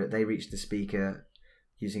accurate. They reached the speaker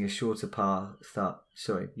using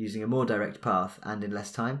using a more direct path and in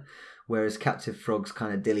less time. Whereas captive frogs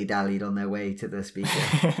kind of dilly-dallied on their way to the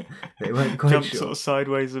speaker. They weren't quite Jumped sure. sort of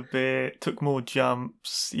sideways a bit, took more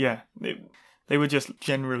jumps. Yeah, they were just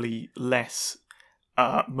generally less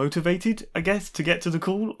motivated, I guess, to get to the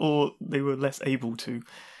call, or they were less able to.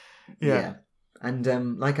 Yeah.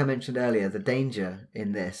 And like I mentioned earlier, the danger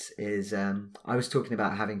in this is I was talking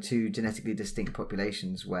about having 2 genetically distinct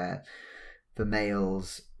populations where the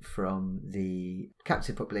males from the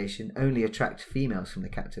captive population only attract females from the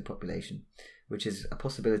captive population, which is a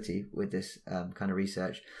possibility with this kind of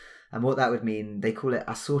research. And what that would mean, they call it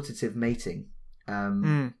assortative mating,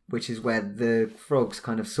 which is where the frogs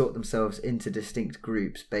kind of sort themselves into distinct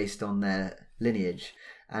groups based on their lineage.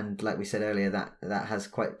 And like we said earlier, that has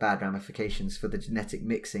quite bad ramifications for the genetic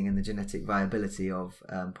mixing and the genetic viability of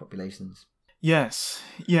populations. Yes.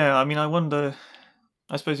 Yeah, I mean,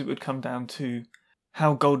 I suppose it would come down to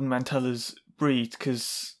how golden mantellas breed,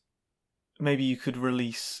 because maybe you could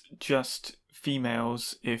release just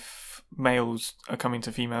females if males are coming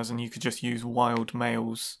to females, and you could just use wild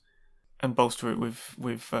males and bolster it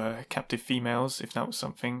with captive females if that was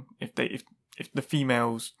something. If the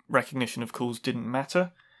females' recognition of calls didn't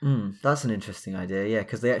matter. That's an interesting idea, yeah,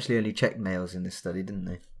 because they actually only checked males in this study, didn't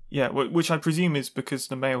they? Yeah, which I presume is because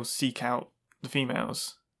the males seek out the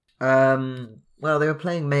females? Well, they were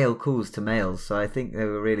playing male calls to males, so I think they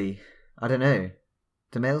were really. I don't know.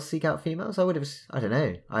 Do males seek out females? I don't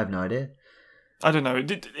know. I have no idea. I don't know.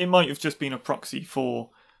 It might have just been a proxy for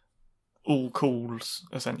all calls,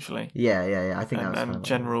 essentially. Yeah. I think that was and kind of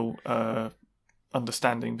general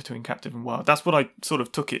understanding between captive and wild. That's what I sort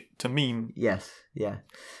of took it to mean. Yes, yeah.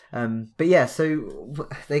 But yeah, so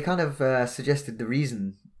they kind of suggested a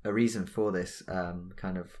reason for this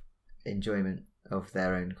kind of enjoyment of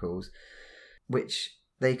their own calls, which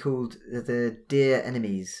they called the dear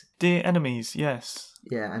enemies. Dear enemies, yes.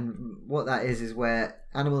 Yeah, and what that is where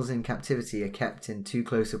animals in captivity are kept in too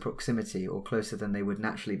close a proximity, or closer than they would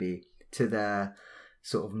naturally be, to their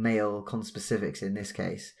sort of male conspecifics in this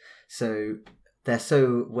case. So they're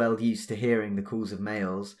so well used to hearing the calls of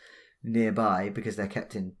males nearby because they're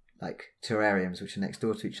kept in like terrariums which are next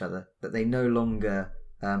door to each other, that they no longer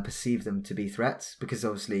perceive them to be threats, because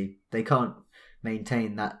obviously they can't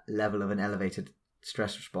maintain that level of an elevated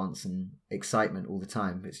stress response and excitement all the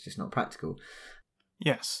time. It's just not practical.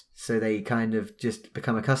 Yes. So they kind of just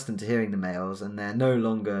become accustomed to hearing the males, and they're no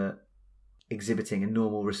longer exhibiting a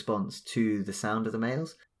normal response to the sound of the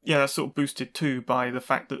males. Yeah, that's sort of boosted too by the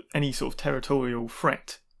fact that any sort of territorial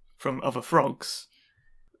threat from other frogs,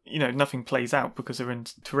 nothing plays out because they're in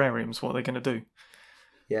terrariums. What are they going to do?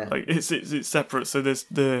 Yeah, like it's separate. So there's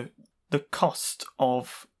the cost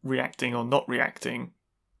of reacting or not reacting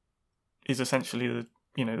is essentially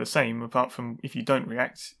the same. Apart from if you don't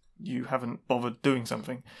react, you haven't bothered doing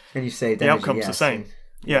something. And you say the outcome's the same.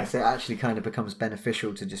 So it actually kind of becomes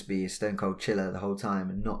beneficial to just be a stone cold chiller the whole time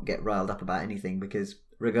and not get riled up about anything, because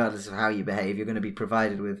regardless of how you behave, you're going to be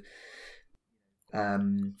provided with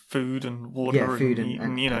food and water,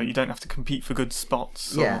 and you don't have to compete for good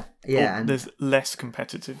spots. And there's less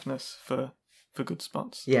competitiveness for good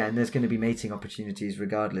spots. Yeah, and there's going to be mating opportunities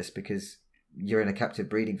regardless, because you're in a captive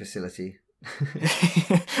breeding facility.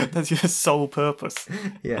 That's your sole purpose.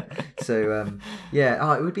 Yeah. So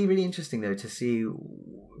it would be really interesting though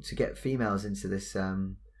to get females into this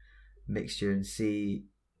mixture and see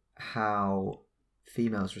how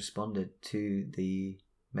females responded to the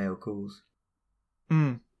male calls.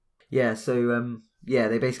 Yeah, so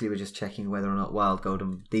they basically were just checking whether or not wild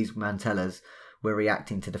these mantellas were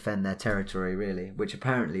reacting to defend their territory, really, which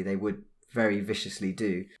apparently they would very viciously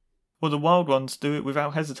do. Well, the wild ones do it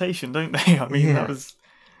without hesitation, don't they? I mean, that was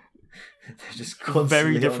they're just a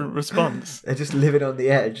very different response. They're just living on the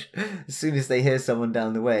edge. As soon as they hear someone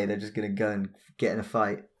down the way, they're just going to go and get in a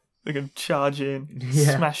fight. They're going to charge in,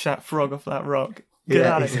 smash that frog off that rock. Get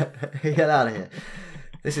out of here. Get out of here.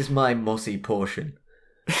 This is my mossy portion.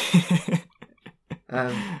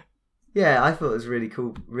 I thought it was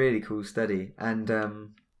really cool study. And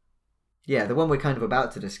the one we're kind of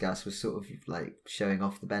about to discuss was sort of like showing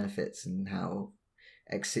off the benefits and how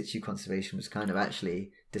ex situ conservation was kind of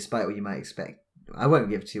actually, despite what you might expect. I won't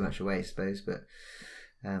give too much away, I suppose, but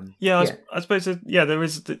I suppose there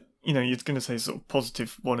is you're going to say sort of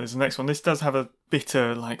positive one is the next one. This does have a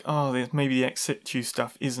bitter maybe the ex situ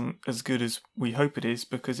stuff isn't as good as we hope it is,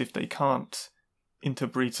 because if they can't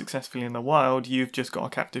interbreed successfully in the wild, you've just got a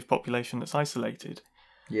captive population that's isolated.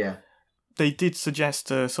 Yeah. They did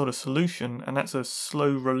suggest a sort of solution, and that's a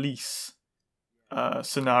slow release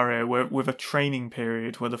scenario with a training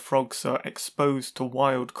period where the frogs are exposed to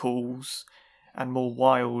wild calls and more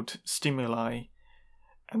wild stimuli,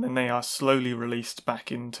 and then they are slowly released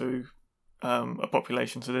back into a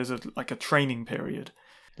population. So there's a training period.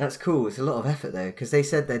 That's cool. It's a lot of effort though, because they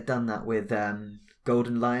said they'd done that with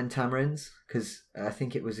golden lion tamarins, because I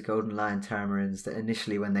think it was the golden lion tamarins that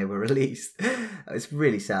initially, when they were released, it's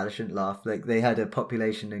really sad, I shouldn't laugh, like they had a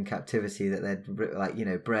population in captivity that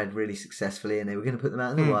they'd bred really successfully, and they were going to put them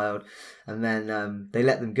out in the wild, and then they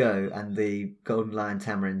let them go, and the golden lion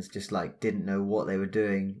tamarins just didn't know what they were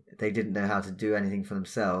doing. They didn't know how to do anything for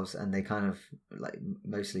themselves, and they kind of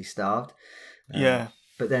mostly starved.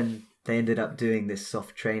 But then they ended up doing this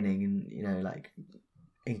soft training and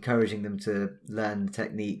encouraging them to learn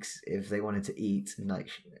techniques if they wanted to eat,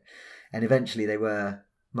 and eventually they were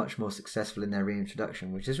much more successful in their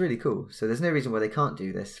reintroduction, which is really cool. So there's no reason why they can't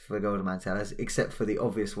do this for golden mantellas, except for the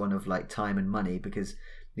obvious one of time and money, because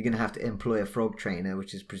you're going to have to employ a frog trainer,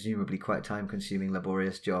 which is presumably quite a time-consuming,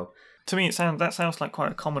 laborious job. To me, that sounds like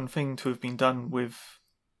quite a common thing to have been done with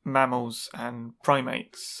mammals and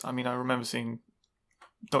primates. I mean, I remember seeing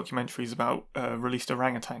documentaries about released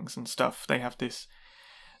orangutans and stuff. They have this.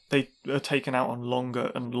 They are taken out on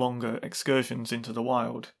longer and longer excursions into the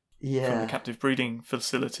wild from the captive breeding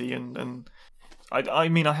facility, and I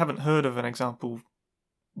mean, I haven't heard of an example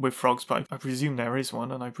with frogs, but I presume there is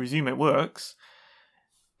one, and I presume it works.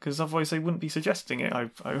 because otherwise they wouldn't be suggesting it. I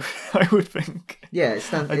would think. Yeah, it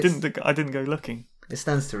stands. I didn't go looking. It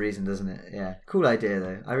stands to reason, doesn't it? Yeah, cool idea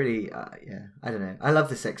though. I really, yeah, I don't know. I love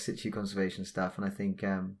this ex situ conservation stuff, and I think,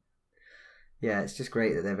 yeah, it's just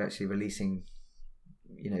great that they're actually releasing,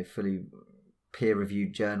 fully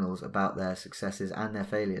peer-reviewed journals about their successes and their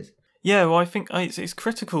failures. Yeah, well, I think it's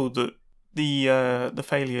critical that the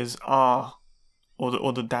failures are,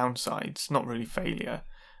 or the downsides, not really failure,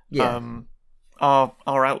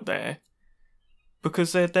 are out there,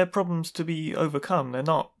 because they're problems to be overcome. They're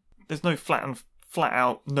not. There's no flat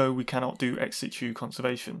out no, we cannot do ex situ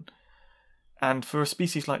conservation. And for a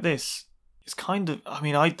species like this, it's kind of. I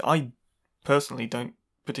mean, I personally don't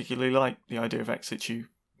particularly like the idea of ex situ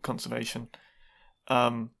conservation,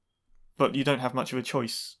 but you don't have much of a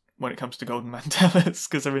choice when it comes to golden mantellas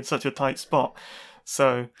because they're in such a tight spot.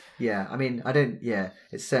 So yeah, I mean, I don't. Yeah,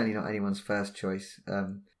 it's certainly not anyone's first choice.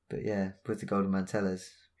 But yeah, with the golden mantellas,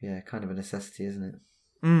 yeah, kind of a necessity, isn't it?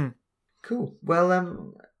 Mm. Cool.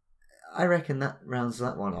 Well, I reckon that rounds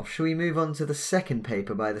that one off. Shall we move on to the second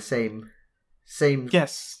paper by the same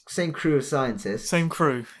crew of scientists? Same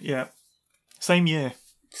crew, yeah. Same year.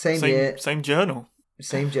 Same year. Same journal.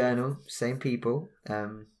 Same journal. Same people.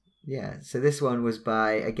 Yeah. So this one was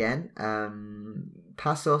by again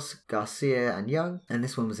Passos, Garcia, and Young, and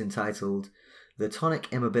this one was entitled "The Tonic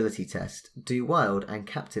Immobility Test: Do wild and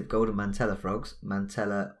captive golden mantella frogs,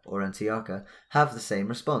 Mantella aurantiaca, have the same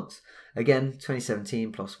response?" Again,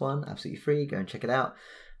 2017 +1, absolutely free. Go and check it out.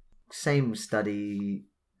 Same study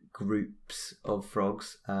groups of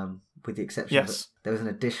frogs, with the exception that there was an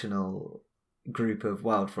additional group of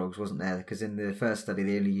wild frogs, wasn't there? Because in the first study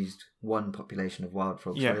they only used one population of wild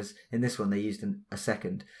frogs, whereas in this one they used a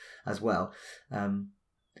second as well.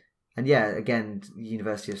 And yeah, again,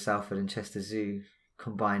 University of Salford and Chester Zoo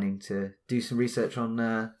combining to do some research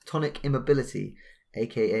on tonic immobility,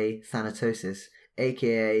 aka thanatosis,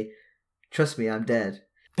 aka trust me, I'm dead.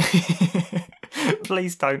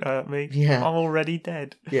 Please don't hurt me. Yeah. I'm already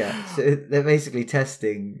dead. Yeah, so they're basically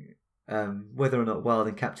testing whether or not wild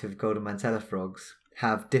and captive golden mantella frogs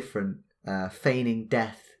have different feigning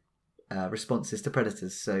death responses to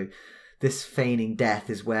predators. So this feigning death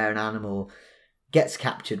is where an animal gets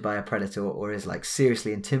captured by a predator or is like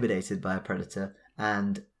seriously intimidated by a predator,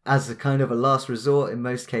 and as a kind of a last resort in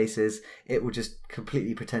most cases it will just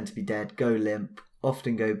completely pretend to be dead, go limp,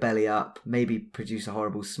 often go belly up, maybe produce a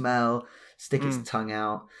horrible smell, stick its tongue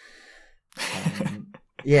out.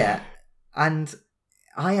 Yeah, and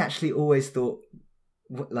I actually always thought,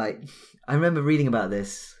 like, I remember reading about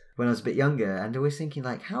this when I was a bit younger and always thinking,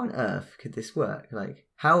 like, how on earth could this work? Like,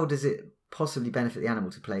 how does it possibly benefit the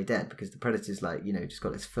animal to play dead? Because the predator's like, just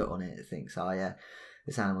got its foot on it. It thinks, oh yeah,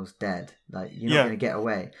 this animal's dead. Like, you're not going to get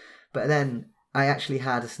away. But then I actually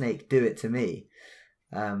had a snake do it to me,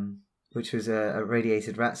 which was a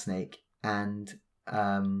radiated rat snake, and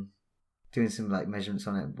doing some like measurements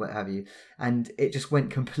on it, what have you, and it just went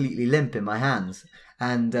completely limp in my hands.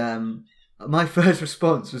 And my first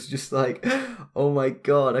response was just like, oh my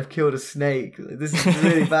god, I've killed a snake. This is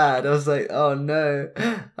really bad. I was like, oh no.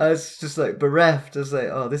 I was just like bereft. I was like,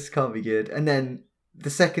 oh, this can't be good. And then the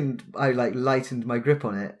second I like lightened my grip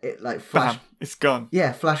on it, it like flashed. Bam, it's gone.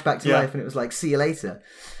 Yeah, flashed back to life, and it was like, see you later.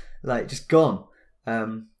 Like, just gone.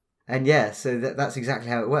 And yeah, so that's exactly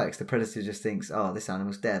how it works. The predator just thinks, oh, this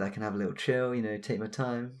animal's dead. I can have a little chill, take my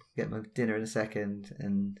time, get my dinner in a second.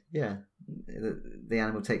 And yeah, the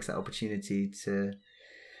animal takes that opportunity to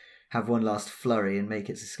have one last flurry and make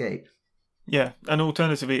its escape. Yeah, and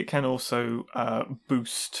alternatively, it can also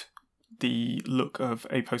boost the look of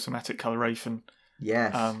aposematic coloration.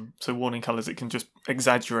 Yes. So warning colours, it can just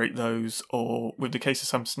exaggerate those, or with the case of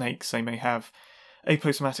some snakes, they may have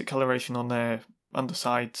aposematic coloration on their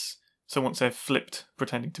undersides. So once they're flipped,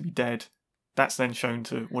 pretending to be dead, that's then shown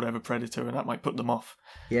to whatever predator, and that might put them off.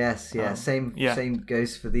 Yes, yeah. Same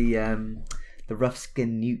goes for the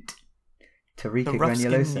rough-skinned newt, Pterica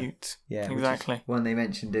granulosa. Newt. Yeah, exactly. One they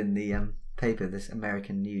mentioned in the paper, this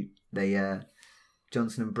American newt. They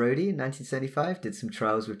Johnson and Brody in 1975 did some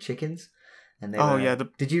trials with chickens. And they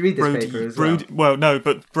did you read this paper as well? Well, no,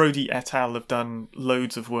 but Brody et al. Have done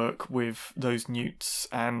loads of work with those newts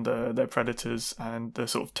and their predators and the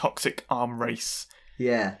sort of toxic arm race.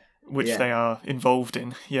 Yeah. Which they are involved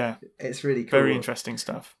in. Yeah. It's really cool. Very interesting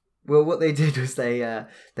stuff. Well, what they did was they had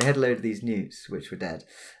a load of these newts, which were dead,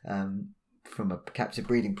 from a captive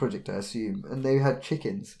breeding project, I assume, and they had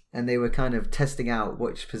chickens, and they were kind of testing out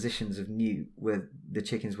which positions of newt were the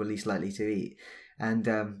chickens were least likely to eat. And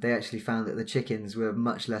they actually found that the chickens were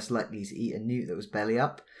much less likely to eat a newt that was belly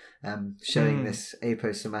up, showing this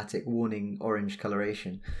aposematic warning orange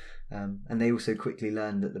coloration. And they also quickly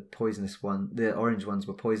learned that the orange ones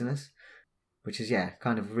were poisonous, which is,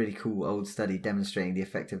 kind of a really cool old study demonstrating the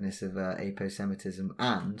effectiveness of aposematism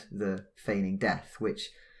and the feigning death, which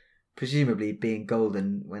presumably being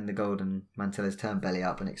golden, when the golden mantellas turn belly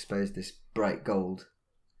up and expose this bright gold,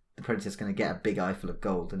 the predator's going to get a big eye full of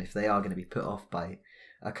gold, and if they are going to be put off by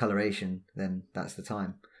a coloration, then that's the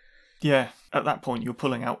time. Yeah, at that point you're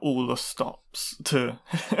pulling out all the stops to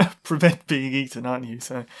prevent being eaten, aren't you?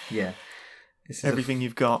 So yeah, everything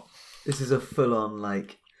you've got. This is a full-on,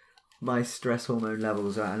 like, my stress hormone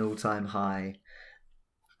levels are at an all-time high.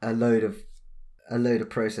 A load of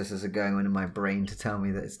processes are going on in my brain to tell me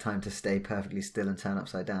that it's time to stay perfectly still and turn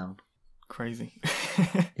upside down. Crazy.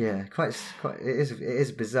 Yeah, quite. It is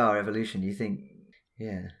a bizarre evolution. You think,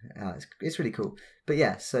 it's really cool. But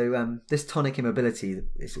yeah, so this tonic immobility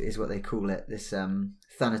is what they call it. This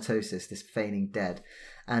thanatosis, this feigning dead,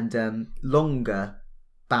 and longer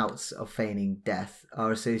bouts of feigning death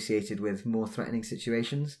are associated with more threatening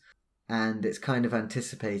situations. And it's kind of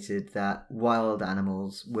anticipated that wild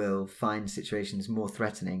animals will find situations more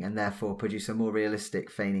threatening and therefore produce a more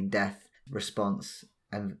realistic feigning death response,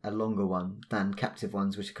 and a longer one, than captive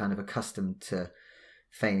ones, which are kind of accustomed to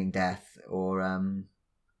feigning death, or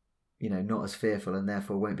not as fearful, and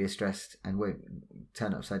therefore won't be as stressed and won't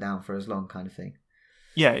turn upside down for as long, kind of thing.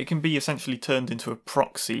 Yeah, it can be essentially turned into a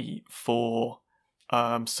proxy for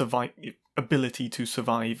ability to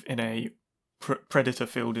survive in a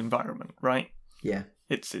predator-filled environment, right? Yeah.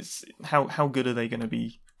 It's how good are they going to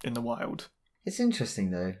be in the wild? It's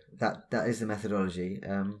interesting though that is the methodology,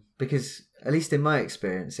 because at least in my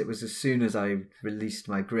experience, it was as soon as I released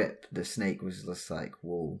my grip, the snake was just like,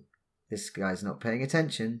 "Whoa, this guy's not paying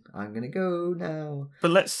attention. I'm gonna go now."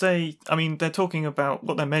 But let's say, they're talking about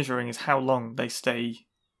what they're measuring is how long they stay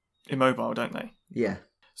immobile, don't they? Yeah.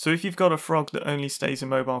 So if you've got a frog that only stays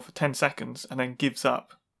immobile for 10 seconds and then gives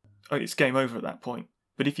up, it's game over at that point.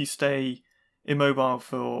 But if you stay immobile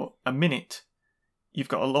for a minute, you've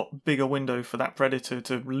got a lot bigger window for that predator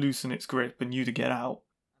to loosen its grip and you to get out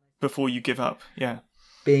before you give up. Yeah.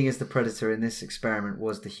 Being as the predator in this experiment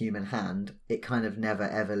was the human hand, it kind of never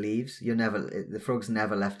ever leaves. The frog's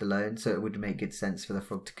never left alone, so it would make good sense for the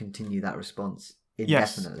frog to continue that response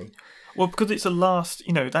indefinitely. Yes. Well, because it's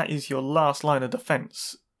that is your last line of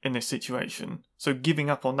defense in this situation. So giving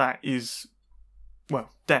up on that is,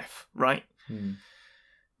 death, right?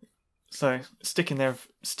 So sticking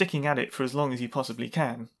at it for as long as you possibly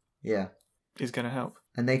can, is going to help.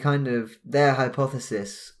 And their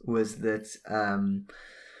hypothesis was that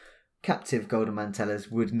captive golden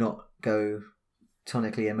mantellas would not go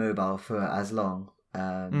tonically immobile for as long,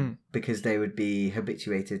 because they would be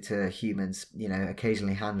habituated to humans,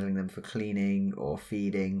 occasionally handling them for cleaning or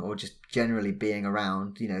feeding or just generally being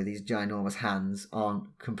around. These ginormous hands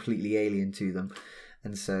aren't completely alien to them.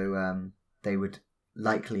 And so they would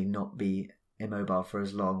likely not be immobile for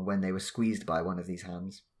as long when they were squeezed by one of these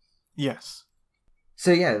hands. Yes.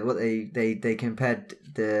 So what they compared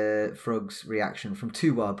the frog's reaction from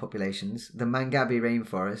two wild populations, the Mangabe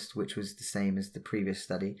rainforest, which was the same as the previous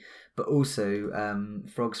study, but also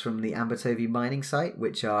frogs from the Ambatovi mining site,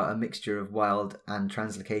 which are a mixture of wild and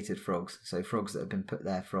translocated frogs. So frogs that have been put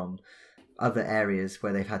there from other areas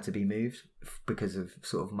where they've had to be moved because of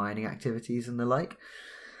sort of mining activities and the like.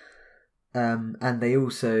 And they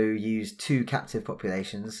also used two captive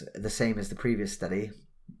populations, the same as the previous study.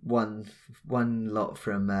 One lot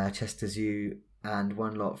from Chester Zoo and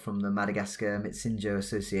one lot from the Madagascar Mitsinjo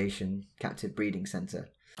Association Captive Breeding Centre.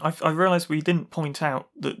 I've realised we didn't point out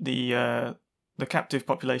that the captive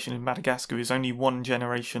population in Madagascar is only one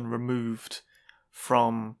generation removed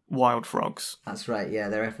from wild frogs. That's right, yeah,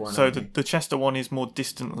 they're F1. So the Chester one is more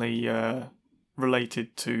distantly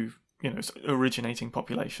related to originating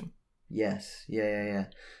population. Yes, yeah.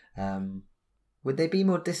 Would they be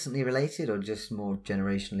more distantly related or just more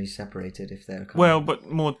generationally separated if they're... but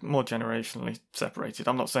more generationally separated.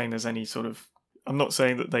 I'm not saying there's any sort of... I'm not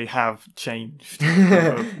saying that they have changed.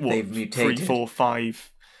 They've mutated. 3, 4,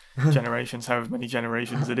 5 generations, however many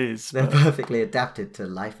generations it is. They're perfectly adapted to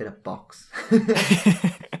life in a box.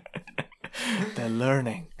 They're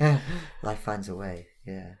learning. Life finds a way,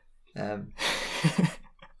 yeah.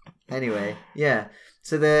 Anyway, yeah.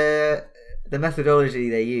 So the methodology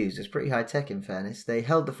they used was pretty high tech, in fairness. They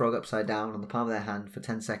held the frog upside down on the palm of their hand for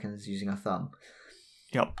 10 seconds using a thumb.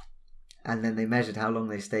 Yep. And then they measured how long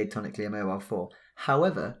they stayed tonically immobile for.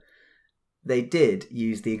 However, they did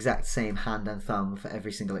use the exact same hand and thumb for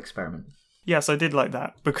every single experiment. Yes, I did like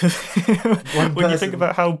that, because when you think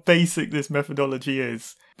about how basic this methodology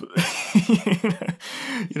is, But,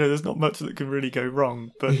 there's not much that can really go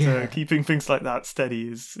wrong. But Yeah. keeping things like that steady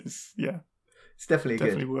is it's definitely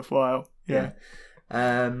good. Worthwhile. Yeah.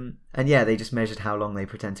 And yeah, they just measured how long they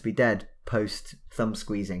pretend to be dead post thumb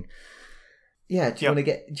squeezing. Yeah, do you want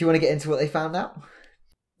to get into what they found out?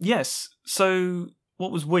 Yes. So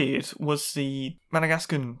what was weird was the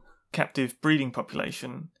Madagascan captive breeding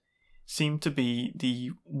population seemed to be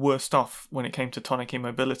the worst off when it came to tonic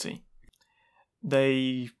immobility.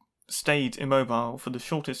 They stayed immobile for the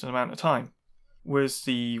shortest amount of time, whereas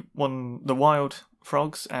the wild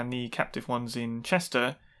frogs and the captive ones in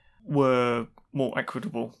Chester were more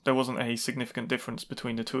equitable. There wasn't a significant difference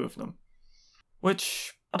between the two of them,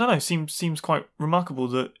 which, I don't know, seems quite remarkable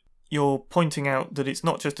that you're pointing out that it's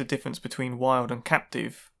not just a difference between wild and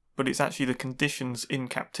captive, but it's actually the conditions in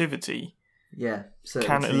captivity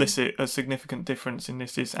can elicit a significant difference in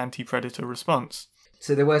this anti-predator response.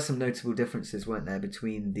 So there were some notable differences, weren't there,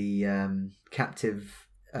 between the captive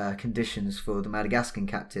conditions for the Madagascan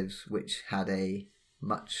captives, which had a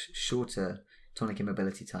much shorter tonic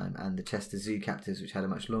immobility time, and the Chester Zoo captives, which had a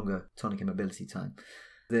much longer tonic immobility time.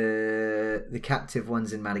 The captive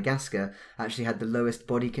ones in Madagascar actually had the lowest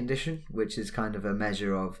body condition, which is kind of a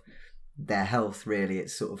measure of their health, really.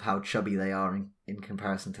 It's sort of how chubby they are in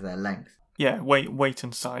comparison to their length. Yeah, weight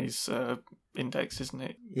and size index, isn't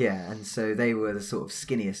it? Yeah, and so they were the sort of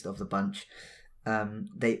skinniest of the bunch.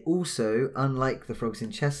 They also, unlike the frogs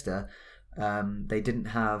in Chester, they didn't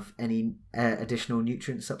have any additional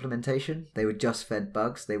nutrient supplementation. They were just fed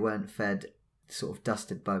bugs. They weren't fed sort of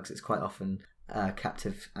dusted bugs. It's quite often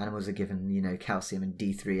captive animals are given, calcium and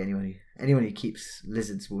D3. Anyone who keeps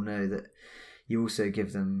lizards will know that you also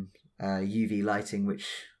give them UV lighting, which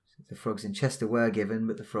the frogs in Chester were given,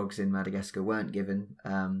 but the frogs in Madagascar weren't given.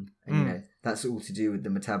 That's all to do with the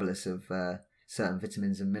metabolism of certain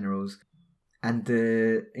vitamins and minerals. And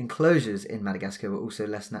the enclosures in Madagascar were also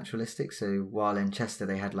less naturalistic. So while in Chester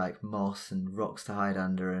they had like moss and rocks to hide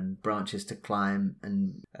under and branches to climb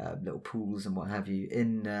and little pools and what have you,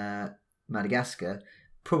 in Madagascar,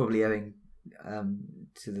 probably owing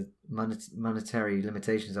to the monetary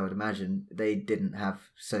limitations, I would imagine, they didn't have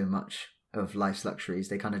so much of life's luxuries.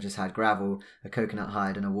 They kind of just had gravel, a coconut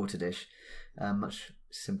hide and a water dish. Much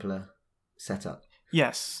simpler setup.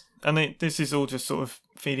 Yes, and this is all just sort of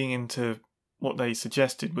feeding into what they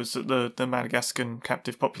suggested, was that the Madagascan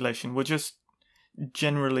captive population were just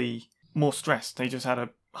generally more stressed. They just had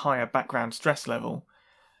a higher background stress level,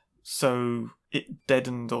 so it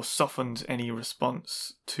deadened or softened any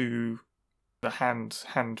response to the hand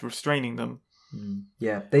restraining them.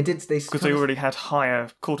 Yeah, they did. Because they already had higher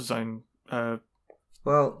cortisone.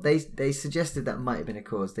 Well, they suggested that might have been a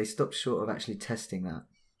cause. They stopped short of actually testing that.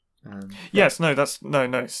 Yes, no,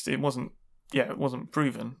 it wasn't. Yeah, it wasn't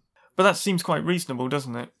proven. But that seems quite reasonable,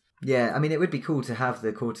 doesn't it? Yeah, I mean, it would be cool to have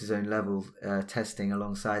the cortisone level testing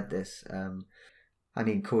alongside this.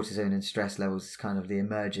 Cortisone and stress levels is kind of the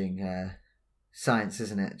emerging science,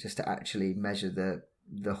 isn't it? Just to actually measure the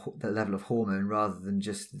level of hormone rather than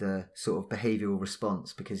just the sort of behavioural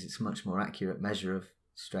response, because it's a much more accurate measure of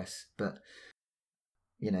stress. But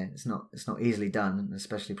it's not easily done,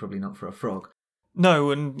 especially probably not for a frog.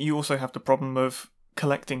 No, and you also have the problem of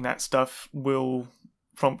collecting that stuff will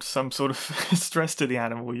prompt some sort of stress to the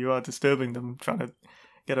animal. You are disturbing them trying to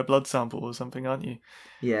get a blood sample or something, aren't you?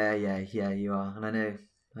 Yeah, you are. And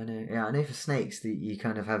I know for snakes that you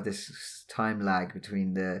kind of have this time lag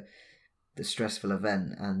between the stressful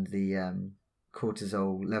event and the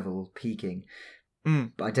cortisol level peaking.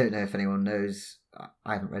 But I don't know if anyone knows.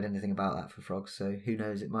 I haven't read anything about that for frogs, so who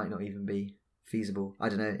knows? It might not even be feasible. I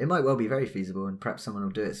don't know. It might well be very feasible, and perhaps someone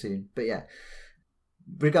will do it soon. But yeah,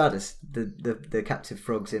 regardless, the captive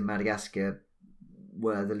frogs in Madagascar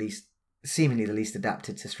were seemingly the least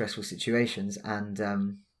adapted to stressful situations,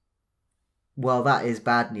 and while that is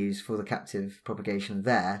bad news for the captive propagation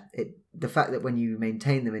there, the fact that when you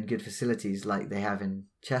maintain them in good facilities like they have in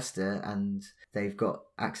Chester and they've got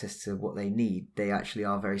access to what they need, they actually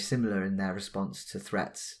are very similar in their response to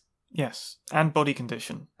threats. Yes, and body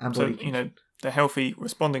condition. They're healthy,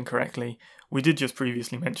 responding correctly. We did just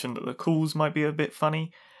previously mention that the calls might be a bit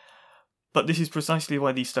funny, but this is precisely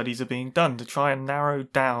why these studies are being done, to try and narrow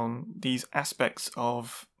down these aspects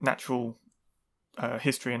of natural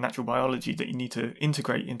history and natural biology that you need to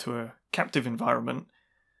integrate into a captive environment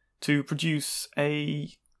to produce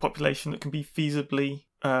a population that can be feasibly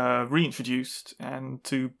reintroduced and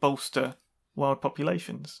to bolster wild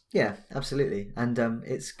populations. Yeah, absolutely. And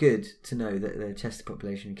it's good to know that the Chester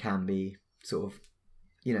population can be sort of,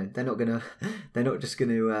 they're not just going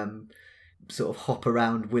to sort of hop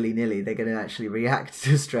around willy-nilly. They're going to actually react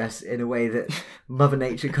to stress in a way that Mother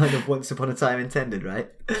Nature kind of once upon a time intended, right?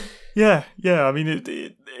 Yeah. I mean,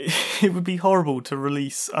 it would be horrible to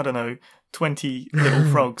release, I don't know, 20 little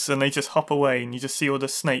frogs and they just hop away and you just see all the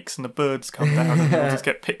snakes and the birds come down and they'll just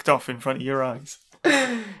get picked off in front of your eyes.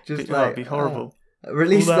 It'd be horrible.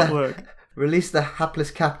 Release the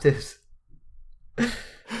hapless captives.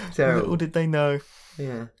 Terrible. Little did they know.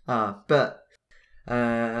 Yeah. But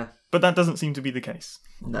that doesn't seem to be the case.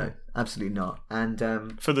 No, absolutely not.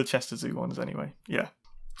 And for the Chester Zoo ones, anyway. Yeah.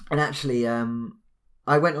 And actually,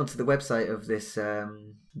 I went onto the website of this,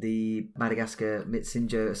 the Madagascar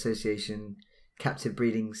Mitsinjo Association Captive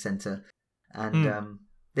Breeding Centre, and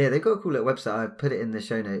they've got a cool little website. I put it in the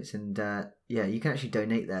show notes, and you can actually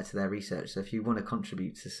donate there to their research. So if you want to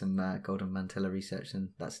contribute to some golden mantella research,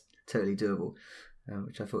 then that's totally doable,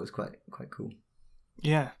 which I thought was quite cool.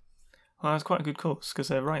 Yeah. Well, that's quite a good course because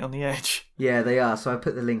they're right on the edge. Yeah, they are. So I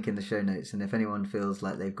put the link in the show notes, and if anyone feels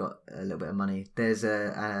like they've got a little bit of money, there's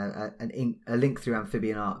a link through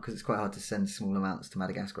Amphibian Art because it's quite hard to send small amounts to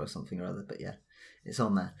Madagascar or something or other. But yeah, it's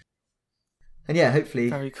on there. And yeah,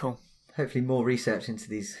 hopefully, very cool. Hopefully, more research into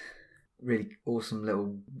these really awesome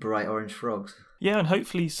little bright orange frogs. Yeah, and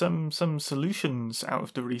hopefully some solutions out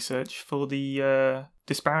of the research for the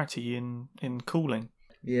disparity in cooling.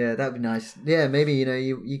 Yeah, that'd be nice. Yeah, maybe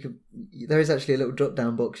you could. There is actually a little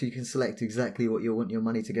drop-down box you can select exactly what you want your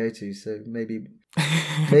money to go to. So maybe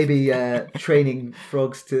training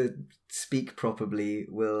frogs to speak properly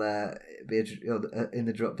will be in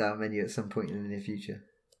the drop-down menu at some point in the near future.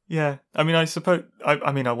 Yeah, I mean, I suppose. I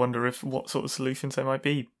wonder if what sort of solutions there might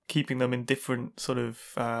be. Keeping them in different sort of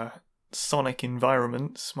sonic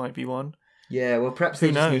environments might be one. Yeah, well, perhaps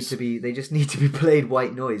they just need to be played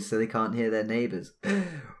white noise so they can't hear their neighbours.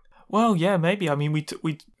 Well, yeah, maybe. I mean, we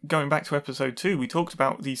going back to episode 2, we talked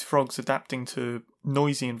about these frogs adapting to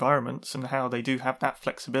noisy environments and how they do have that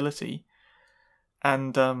flexibility.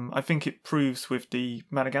 And I think it proves with the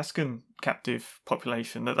Madagascan captive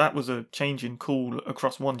population that was a change in cool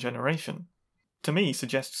across one generation. To me,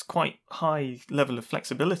 suggests quite high level of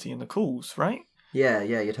flexibility in the calls, right? Yeah,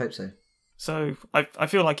 you'd hope so. So I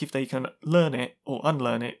feel like if they can learn it or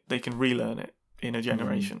unlearn it, they can relearn it in a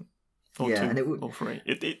generation or two and or three.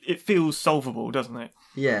 It feels solvable, doesn't it?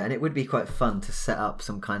 Yeah, and it would be quite fun to set up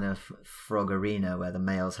some kind of frog arena where the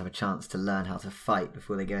males have a chance to learn how to fight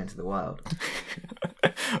before they go into the wild.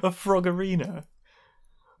 A frog arena.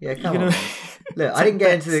 Yeah, come on. Look, I didn't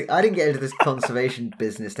get into this conservation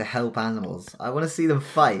business to help animals. I want to see them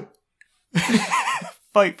fight.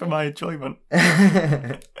 Fight for my enjoyment.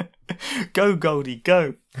 Go, Goldie,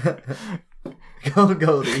 go. Go,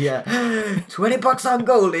 Goldie, yeah. $20 on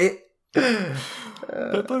Goldie.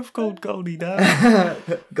 They're both called Goldie now.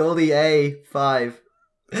 Goldie A5.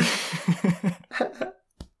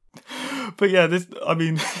 But yeah,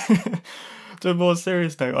 to a more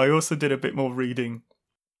serious note, I also did a bit more reading.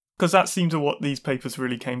 Because that seemed to what these papers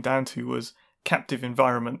really came down to was captive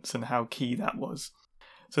environments and how key that was.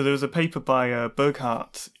 So there was a paper by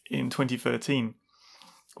Berghardt in 2013,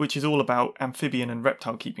 which is all about amphibian and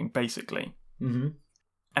reptile keeping, basically,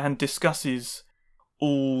 and discusses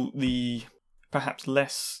all the perhaps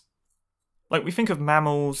less... Like, we think of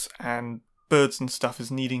mammals and birds and stuff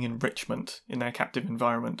as needing enrichment in their captive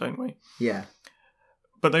environment, don't we? Yeah.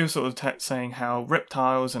 But they were sort of saying how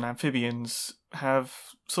reptiles and amphibians have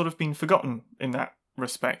sort of been forgotten in that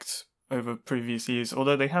respect over previous years,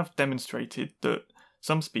 although they have demonstrated that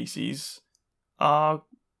some species are,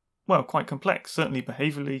 well, quite complex, certainly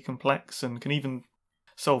behaviourally complex, and can even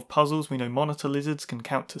solve puzzles. We know monitor lizards can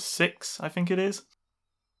count to 6, I think it is.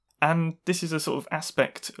 And this is a sort of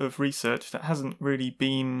aspect of research that hasn't really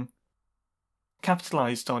been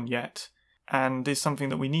capitalised on yet, and is something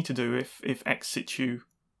that we need to do if ex situ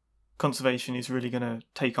conservation is really going to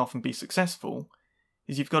take off and be successful,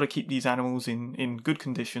 is you've got to keep these animals in good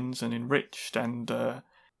conditions and enriched, and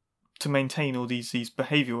to maintain all these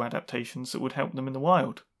behavioural adaptations that would help them in the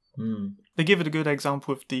wild. They give it a good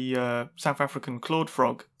example of the South African clawed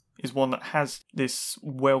frog is one that has this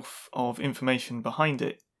wealth of information behind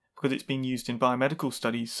it, because it's been used in biomedical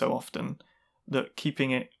studies so often that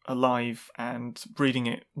keeping it alive and breeding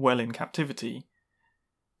it well in captivity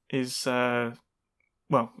is,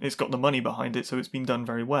 it's got the money behind it, so it's been done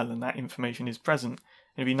very well, and that information is present.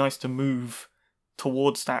 It'd be nice to move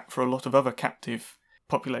towards that for a lot of other captive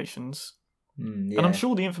populations. And I'm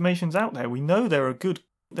sure the information's out there. We know there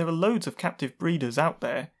are loads of captive breeders out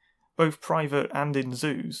there, both private and in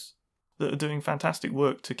zoos, that are doing fantastic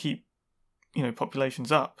work to keep,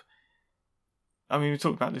 populations up. I mean, we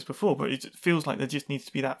talked about this before, but it feels like there just needs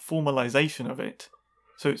to be that formalisation of it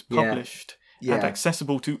so it's published and Yeah.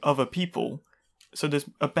 accessible to other people. So there's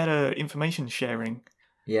a better information sharing.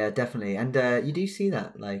 Yeah, definitely. And you do see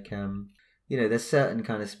that, like, there's certain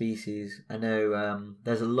kind of species. I know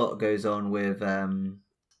there's a lot goes on with,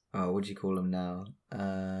 what do you call them now?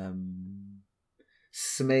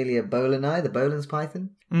 Somalia bolani, the Boland's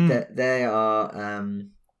python. They are,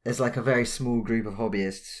 there's like a very small group of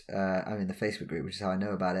hobbyists, the Facebook group, which is how I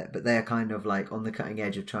know about it, but they're kind of like on the cutting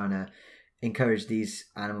edge of trying to encourage these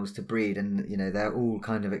animals to breed, and they're all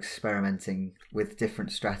kind of experimenting with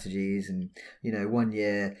different strategies, and 1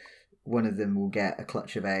 year one of them will get a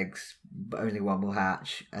clutch of eggs but only one will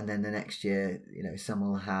hatch, and then the next year some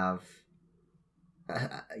will have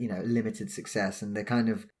limited success, and they're kind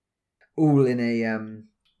of all in a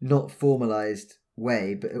not formalized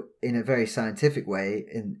way, but in a very scientific way,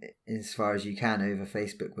 in as far as you can over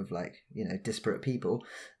Facebook with disparate people.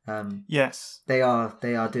 Yes, they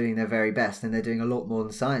are doing their very best, and they're doing a lot more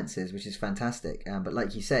than science is, which is fantastic. But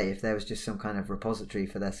like you say, if there was just some kind of repository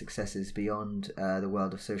for their successes beyond the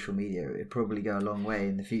world of social media, it would probably go a long way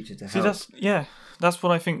in the future to help. That's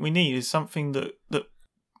what I think we need, is something that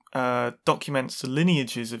documents the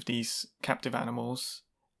lineages of these captive animals,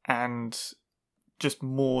 and just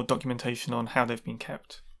more documentation on how they've been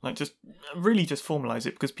kept. Like, just really just formalize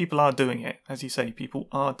it, because people are doing it. As you say, people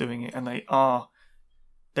are doing it, and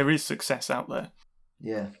there is success out there.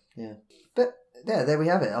 Yeah. But yeah, there we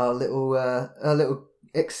have it. Our little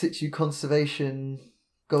ex situ conservation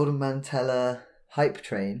golden mantella hype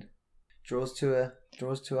train draws to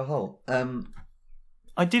a halt.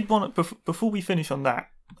 I did want to, before we finish on that,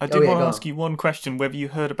 I did want to ask you one question: whether you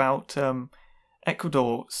heard about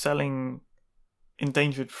Ecuador selling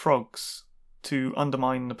endangered frogs to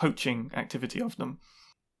undermine the poaching activity of them.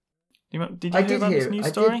 Did you hear about this news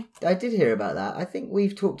story? I did hear about that. I think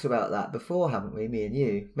we've talked about that before, haven't we, me and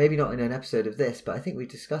you? Maybe not in an episode of this, but I think we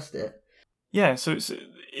discussed it. Yeah, so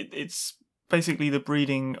it's basically the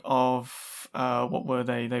breeding of, what were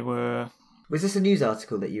they? They were... Was this a news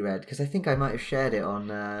article that you read? Because I think I might have shared it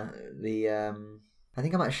on I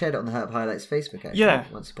think I might have shared it on the Herp Highlights Facebook,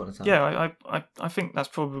 actually, once upon a time. Yeah, I think that's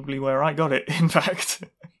probably where I got it, in fact.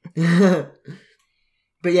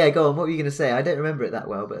 But yeah, go on. What were you going to say? I don't remember it that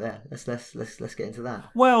well, but yeah, let's get into that.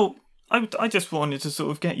 Well, I just wanted to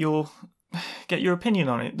sort of get your opinion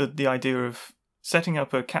on it. The idea of setting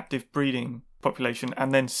up a captive breeding population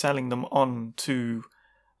and then selling them on to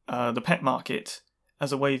the pet market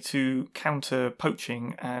as a way to counter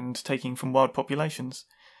poaching and taking from wild populations.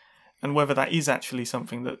 And whether that is actually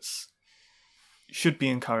something that's should be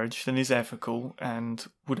encouraged and is ethical and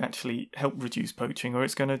would actually help reduce poaching, or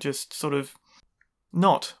it's going to just sort of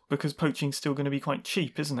not, because poaching's still going to be quite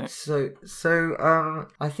cheap, isn't it? So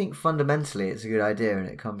I think fundamentally it's a good idea, and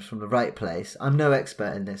it comes from the right place. I'm no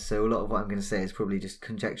expert in this, so a lot of what I'm going to say is probably just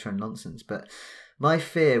conjecture and nonsense. But my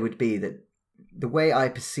fear would be that the way I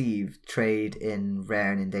perceive trade in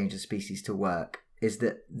rare and endangered species to work is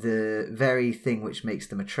that the very thing which makes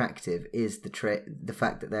them attractive is the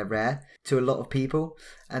fact that they're rare to a lot of people.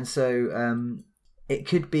 And so it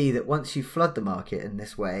could be that once you flood the market in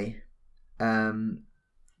this way, the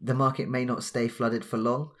market may not stay flooded for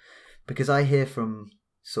long. Because I hear from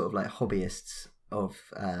sort of like hobbyists of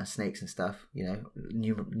snakes and stuff,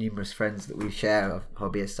 numerous friends that we share of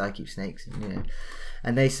hobbyists. I keep snakes,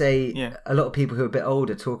 and they say a lot of people who are a bit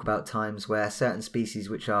older talk about times where certain species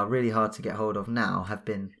which are really hard to get hold of now have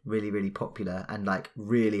been really, really popular and like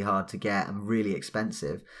really hard to get and really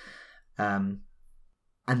expensive. And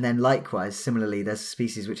then likewise, similarly, there's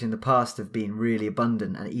species which in the past have been really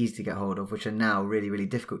abundant and easy to get hold of, which are now really, really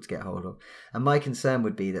difficult to get hold of. And my concern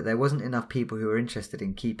would be that there wasn't enough people who were interested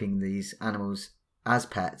in keeping these animals as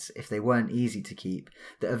pets if they weren't easy to keep,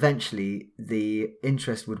 that eventually the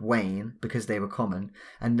interest would wane because they were common,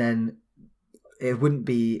 and then it wouldn't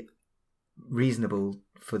be reasonable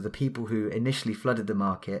for the people who initially flooded the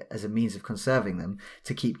market as a means of conserving them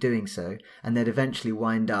to keep doing so, and they'd eventually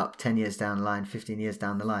wind up 10 years down the line, 15 years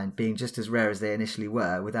down the line, being just as rare as they initially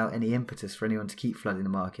were without any impetus for anyone to keep flooding the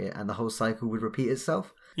market, and the whole cycle would repeat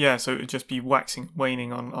itself. Yeah, so it would just be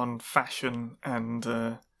waning on fashion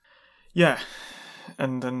and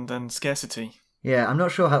and scarcity. Yeah, I'm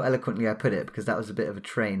not sure how eloquently I put it, because that was a bit of a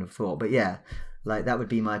train of thought, but yeah, like that would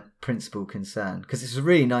be my principal concern, because it's a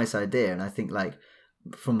really nice idea, and I think like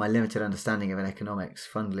from my limited understanding of economics,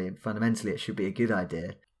 fundamentally it should be a good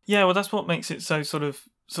idea. Yeah, well, that's what makes it so sort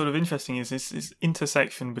of interesting, is this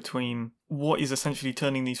intersection between what is essentially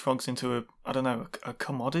turning these frogs into a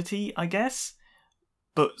commodity, I guess,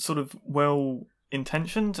 but sort of well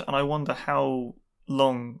intentioned, and I wonder how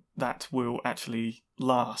long that will actually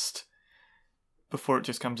last, before it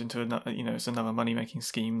just comes into another, it's another money-making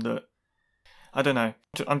scheme that, I don't know.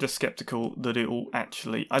 I'm just skeptical that it will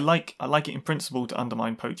actually. I like it in principle to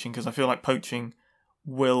undermine poaching because I feel like poaching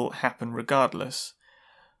will happen regardless.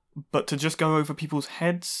 But to just go over people's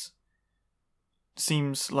heads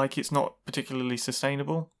seems like it's not particularly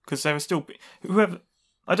sustainable because there are still whoever.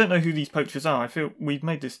 I don't know who these poachers are. I feel we've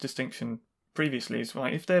made this distinction previously. It's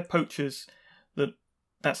like if they're poachers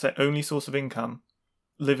that's their only source of income,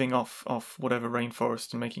 living off whatever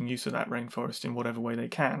rainforest and making use of that rainforest in whatever way they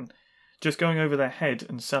can, just going over their head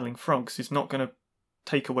and selling frogs is not going to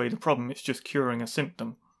take away the problem. It's just curing a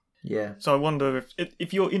symptom. Yeah. So I wonder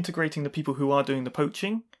if you're integrating the people who are doing the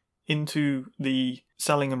poaching into the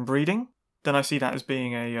selling and breeding, then I see that as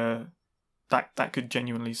being that could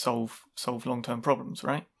genuinely solve long-term problems,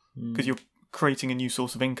 right? Because you're creating a new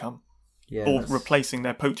source of income, or replacing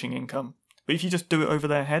their poaching income. But if you just do it over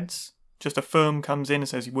their heads, just a firm comes in and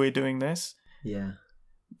says we're doing this,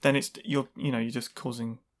 then you're just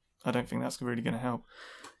causing. I don't think that's really going to help.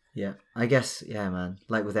 Yeah, I guess, man.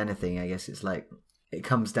 Like with anything, I guess it's like it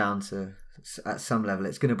comes down to, at some level,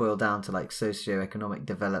 it's going to boil down to like socio-economic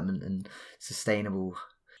development and sustainable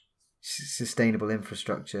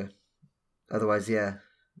infrastructure. Otherwise, you're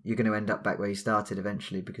going to end up back where you started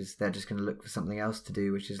eventually because they're just going to look for something else to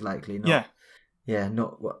do, which is likely not.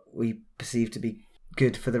 Not what we perceive to be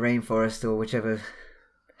good for the rainforest or whichever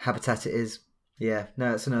habitat it is. Yeah,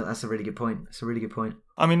 no, that's a really good point. It's a really good point.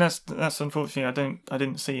 I mean, that's unfortunately, I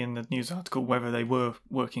didn't see in the news article whether they were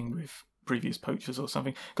working with previous poachers or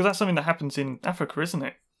something, because that's something that happens in Africa, isn't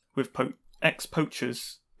it? With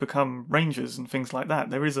ex-poachers become rangers and things like that.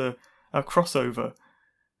 There is a crossover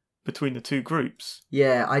between the two groups.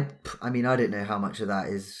 Yeah, I mean, I don't know how much of that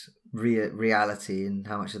is reality and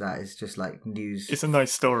how much of that is just like news. It's a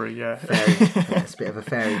nice story, yeah. It's a bit of a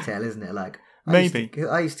fairy tale, isn't it? Like maybe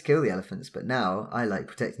I used to kill the elephants, but now I like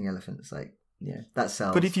protecting elephants. Like, that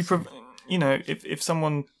sells. But if you, if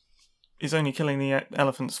someone is only killing the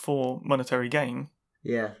elephants for monetary gain,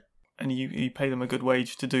 and you pay them a good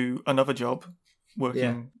wage to do another job,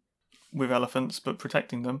 working with elephants but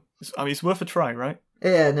protecting them, it's worth a try, right?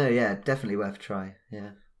 Definitely worth a try.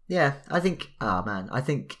 Yeah. I think.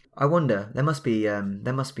 I wonder. There must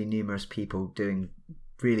be numerous people doing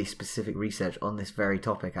really specific research on this very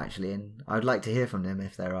topic, actually, and I'd like to hear from them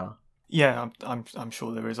if there are. Yeah, I'm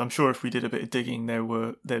sure there is. I'm sure if we did a bit of digging,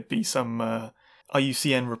 there'd be some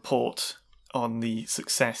IUCN report on the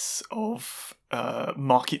success of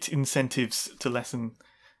market incentives to lessen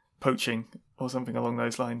poaching or something along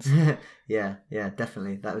those lines. yeah,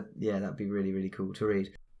 definitely. That'd be really, really cool to read.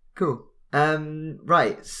 Cool.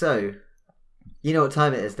 Right. So, you know what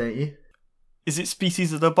time it is, don't you? Is it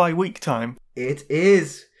Species of the Bi-Week time? It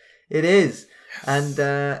is. Yes.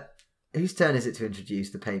 And whose turn is it to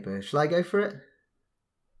introduce the paper? Shall I go for it?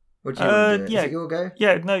 Or do you want to do it? Is it your go?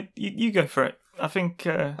 Yeah, no, you go for it. I think.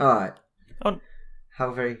 All right.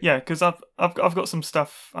 How very? Yeah, because I've got some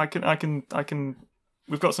stuff. I can.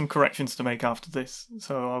 We've got some corrections to make after this,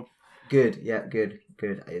 so I'll. Good. Yeah. Good.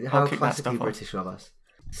 How classically British of us.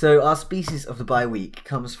 So our Species of the Bi-Week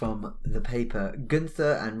comes from the paper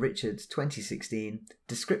Gunther and Richards 2016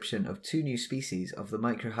 description of 2 new species of the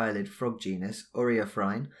microhylid frog genus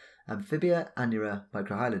Oreophrine, Amphibia anura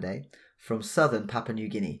microhylidae, from southern Papua New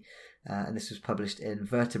Guinea. And this was published in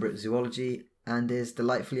Vertebrate Zoology and is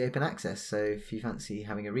delightfully open access. So if you fancy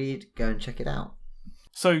having a read, go and check it out.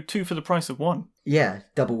 So 2 for the price of 1. Yeah,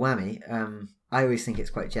 double whammy. I always think it's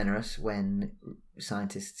quite generous when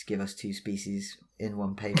scientists give us 2 species in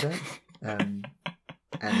one paper. And,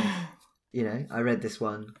 I read this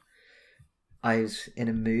one. I was in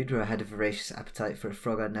a mood where I had a voracious appetite for a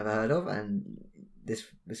frog I'd never heard of, and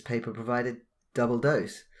this paper provided double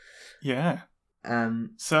dose. Yeah.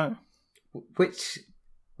 So, which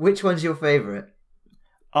one's your favourite?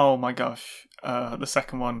 Oh my gosh, the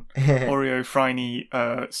second one, Oreophrine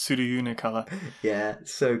pseudounicolor. Yeah,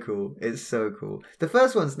 so cool. It's so cool. The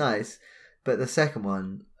first one's nice, but the second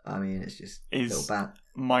one, I mean, it's just a little bad.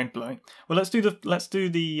 Mind blowing. Well, let's do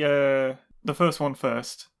the first one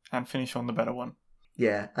first and finish on the better one.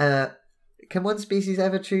 Yeah. Can one species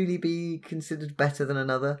ever truly be considered better than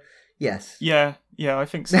another? Yes. Yeah, I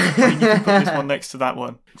think so. I mean, you can put this one next to that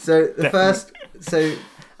one. So the first,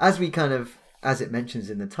 as it mentions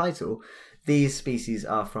in the title, these species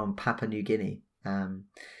are from Papua New Guinea.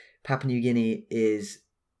 Papua New Guinea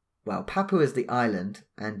Papua is the island,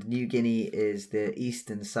 and New Guinea is the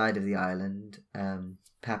eastern side of the island.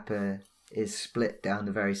 Papua is split down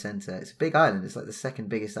the very centre. It's a big island. It's like the second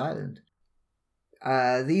biggest island.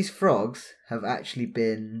 These frogs have actually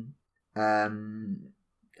been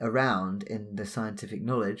around in the scientific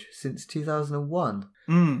knowledge since 2001.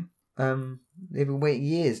 Mm. They've been waiting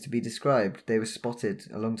years to be described. They were spotted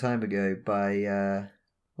a long time ago by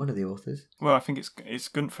one of the authors. Well, I think it's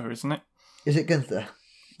Gunther, isn't it? Is it Gunther?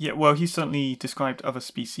 Yeah, well, he certainly described other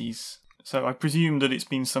species. So I presume that it's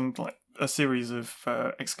been a series of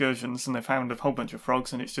excursions, and they found a whole bunch of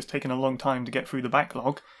frogs, and it's just taken a long time to get through the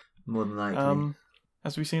backlog. More than likely.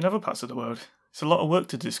 As we see in other parts of the world. It's a lot of work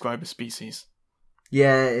to describe a species.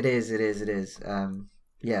 Yeah, it is.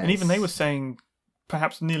 Yeah. And even they were saying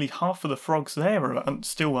perhaps nearly half of the frogs there are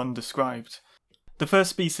still undescribed. The first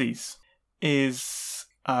species is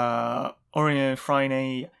Ornithine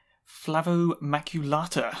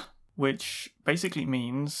flavomaculata, which basically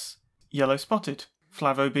means yellow spotted.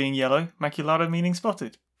 Flavo being yellow, maculata meaning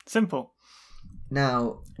spotted. Simple.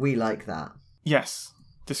 Now, we like that. Yes.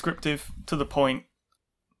 Descriptive, to the point.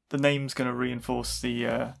 The name's going to reinforce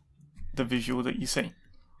the visual that you see.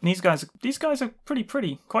 And these guys are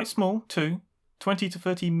pretty, quite small too, 20 to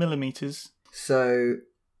 30 millimeters. So,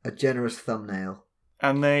 a generous thumbnail.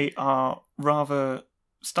 And they are rather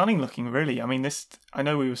stunning looking, really. I mean, I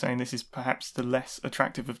know we were saying this is perhaps the less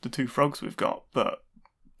attractive of the two frogs we've got, but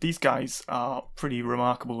these guys are pretty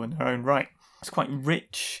remarkable in their own right. It's quite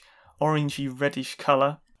rich, orangey reddish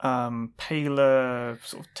colour, paler,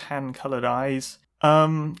 sort of tan-coloured eyes.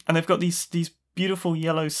 And they've got these beautiful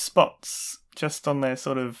yellow spots just on their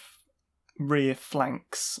sort of rear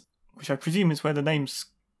flanks, which I presume is where the name's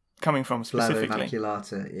coming from specifically.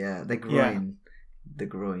 Flavomaculata, yeah. The groin. Yeah. The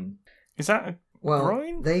groin. Is that a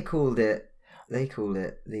groin? They called it the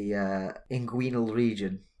inguinal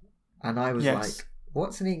region. And I was like,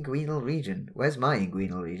 what's an inguinal region? Where's my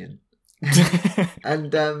inguinal region?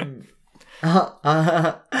 And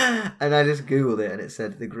and I just googled it and it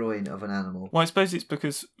said the groin of an animal. Well, I suppose it's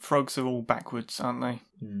because frogs are all backwards, aren't they?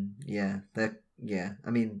 Yeah. I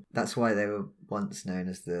mean, that's why they were once known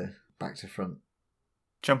as the back to front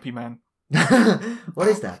Jumpy Man. What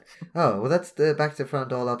is that? Oh, well, that's the back to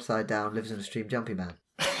front, all upside down, lives in a stream Jumpy Man.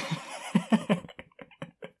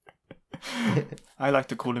 I like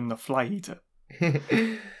to call him the fly eater.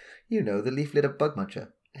 You know, the leaf litter bug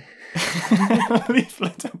muncher. Leaf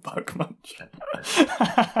litter bug muncher.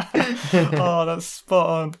 Oh, that's spot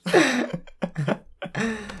on.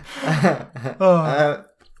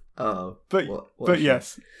 But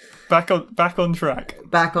yes, back on track.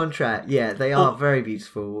 Back on track. Yeah, they are very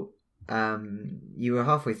beautiful. You were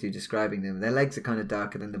halfway through describing them. Their legs are kind of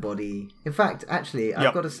darker than the body. In fact, actually,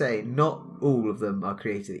 I've got to say, not all of them are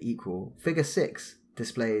created equal. Figure 6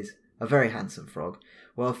 displays a very handsome frog,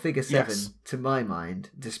 while Figure 7, to my mind,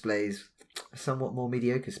 displays a somewhat more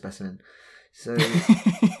mediocre specimen. So,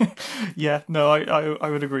 yeah, no, I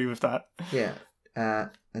would agree with that. Yeah, and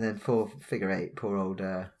then for Figure 8, poor old,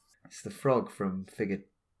 it's the frog from Figure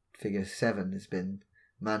 7 has been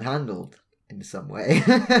manhandled in some way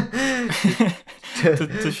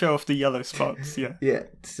to show off the yellow spots. Yeah,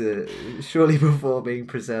 surely before being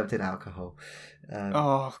preserved in alcohol.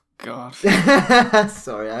 Oh God.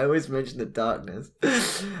 Sorry, I always mention the darkness.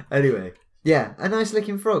 Anyway, yeah, a nice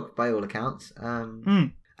looking frog by all accounts.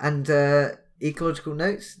 And ecological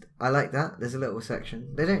notes, I like that. There's a little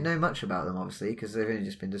section. They don't know much about them, obviously, because they've only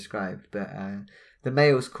just been described. But the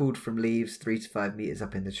male's called from leaves 3 to 5 meters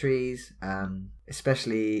up in the trees,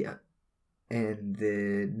 especially in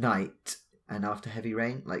the night and after heavy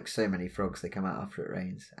rain. Like so many frogs, they come out after it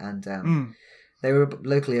rains. And they were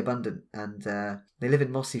locally abundant, and they live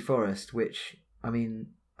in mossy forest, which, I mean,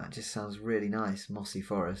 that just sounds really nice, mossy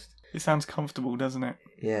forest. It sounds comfortable, doesn't it?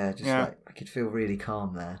 Yeah, like I could feel really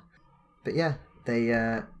calm there. But yeah, they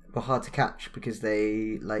were hard to catch because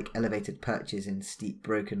they like elevated perches in steep,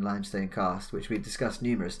 broken limestone karst, which we've discussed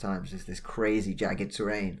numerous times as this crazy, jagged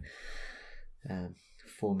terrain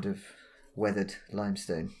formed of weathered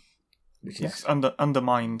limestone. Which is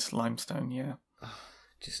undermined limestone, yeah.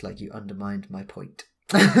 Just like you undermined my point.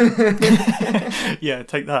 Yeah,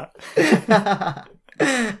 take that.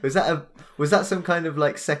 Was that some kind of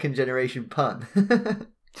like second generation pun?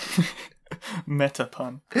 Meta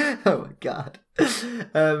pun. Oh my god.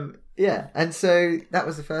 Yeah, and so that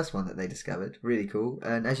was the first one that they discovered. Really cool.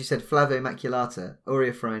 And as you said, Flavomaculata,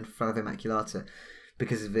 Oreophrine flavomaculata,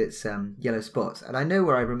 because of its yellow spots. And I know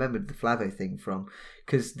where I remembered the flavo thing from,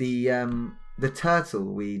 because the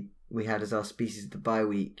turtle we had as our species of the bye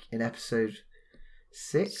week in episode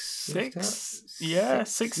 6? Yeah,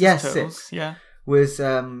 6. Yeah, turtles. 6. Yeah. Was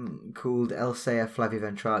called Elsea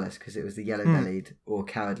flaviventralis because it was the yellow-bellied or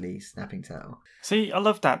cowardly snapping turtle. See, I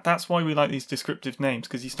love that. That's why we like these descriptive names,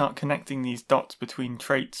 because you start connecting these dots between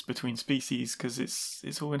traits, between species, because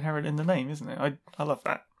it's all inherent in the name, isn't it? I love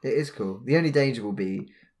that. It is cool. The only danger will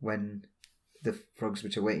be when the frogs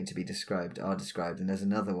which are waiting to be described are described, and there's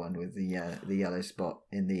another one with the yellow spot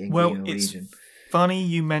in the inguinal region. Funny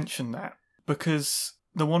you mention that, because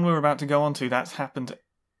the one we're about to go on to, that's happened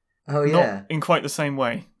not in quite the same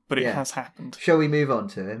way, but it has happened. Shall we move on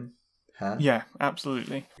to him? Her? Yeah,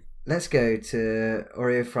 absolutely. Let's go to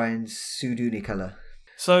Oreophryne's pseudunicolor.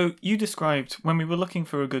 So you described, when we were looking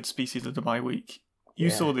for a good species of the bye-week,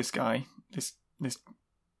 you saw this guy, this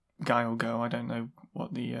guy or girl, I don't know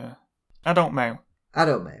what the... adult male.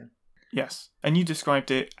 Adult male. Yes. And you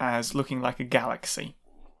described it as looking like a galaxy.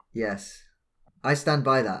 Yes. I stand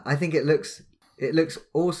by that. I think it looks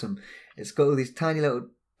awesome. It's got all these tiny little,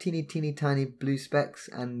 teeny tiny blue specks,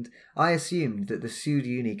 and I assumed that the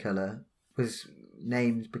pseudunicolor was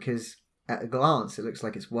named because at a glance it looks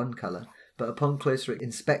like it's one colour, but upon closer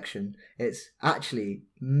inspection it's actually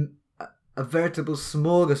a veritable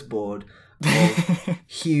smorgasbord of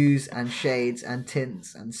hues and shades and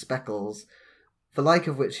tints and speckles, the like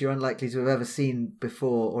of which you're unlikely to have ever seen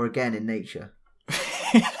before or again in nature.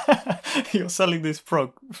 You're selling this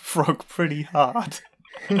frog pretty hard.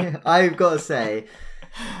 I've got to say,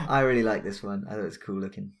 I really like this one. I thought it was cool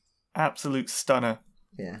looking. Absolute stunner.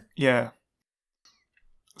 Yeah. Yeah.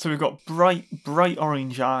 So we've got bright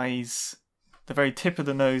orange eyes. The very tip of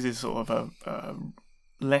the nose is sort of a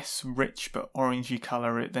less rich but orangey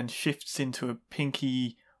colour. It then shifts into a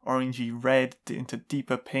pinky, orangey red, into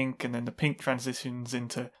deeper pink, and then the pink transitions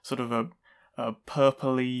into sort of a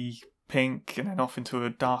purpley pink, and then off into a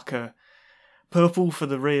darker purple for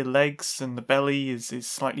the rear legs, and the belly is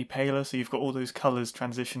slightly paler, so you've got all those colours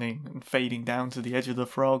transitioning and fading down to the edge of the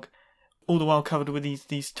frog, all the while covered with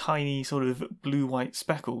these tiny sort of blue-white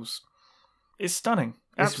speckles. It's stunning.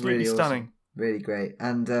 Absolutely really stunning. Awesome. Really great.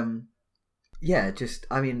 And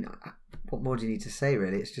what more do you need to say,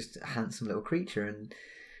 really? It's just a handsome little creature, and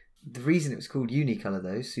the reason it was called unicolor,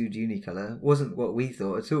 though, pseudunicolor, wasn't what we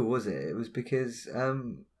thought at all, was it? It was because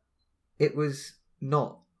it was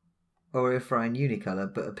not Oreophryne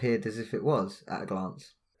unicolor, but appeared as if it was at a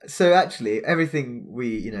glance. So actually, everything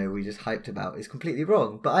we just hyped about is completely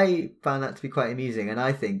wrong. But I found that to be quite amusing, and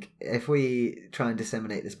I think if we try and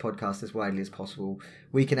disseminate this podcast as widely as possible,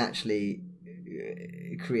 we can actually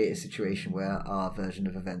create a situation where our version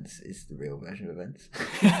of events is the real version of events.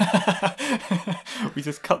 We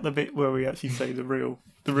just cut the bit where we actually say the real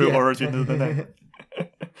origin of the name.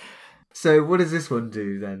 So what does this one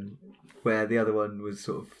do then, where the other one was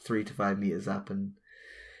sort of 3 to 5 meters up and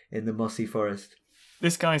in the mossy forest?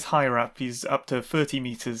 This guy's higher up. He's up to 30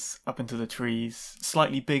 meters up into the trees.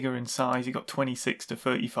 Slightly bigger in size. He got 26 to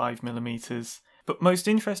 35 millimeters. But most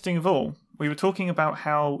interesting of all, we were talking about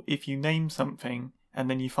how if you name something and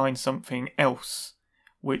then you find something else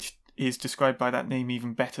which is described by that name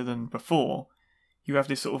even better than before, you have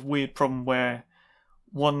this sort of weird problem where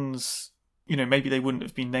one's, maybe they wouldn't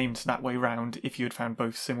have been named that way round if you had found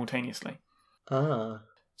both simultaneously. Ah.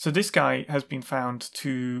 So this guy has been found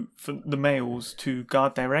for the males to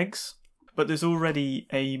guard their eggs, but there's already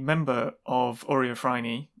a member of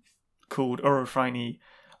Oreophryne called Oreophryne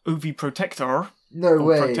oviprotector. No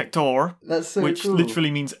way. Protector. That's so which cool. literally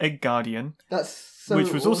means egg guardian. That's so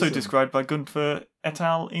which was also awesome. described by Gunther et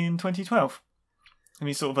al. In 2012. I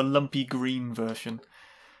mean, sort of a lumpy green version.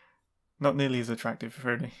 Not nearly as attractive,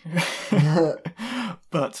 really.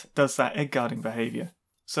 But does that egg guarding behaviour.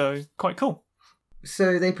 So, quite cool.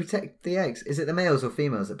 So they protect the eggs. Is it the males or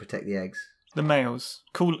females that protect the eggs? The males.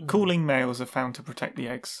 Cooling males are found to protect the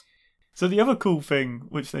eggs. So the other cool thing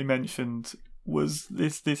which they mentioned was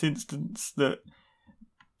this instance that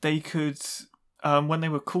they could, when they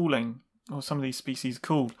were cooling, or some of these species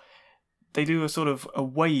cool, they do a sort of a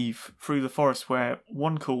wave through the forest where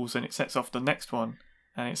one cools and it sets off the next one,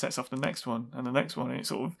 and it sets off the next one, and the next one, and it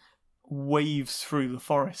sort of waves through the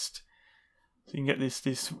forest. So you can get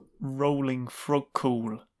this rolling frog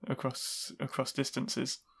cool across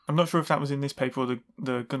distances. I'm not sure if that was in this paper or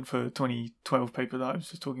the Gunther 2012 paper that I was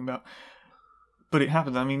just talking about. But it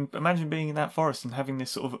happened. I mean, imagine being in that forest and having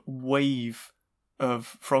this sort of wave of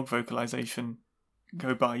frog vocalization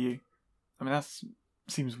go by you. I mean, that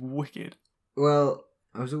seems wicked. Well,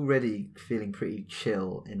 I was already feeling pretty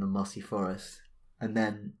chill in the mossy forest. And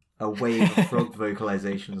then a wave of frog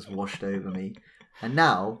vocalizations washed over me. And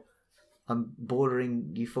now I'm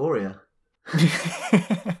bordering euphoria.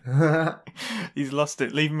 He's lost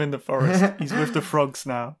it. Leave him in the forest. He's with the frogs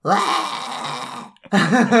now.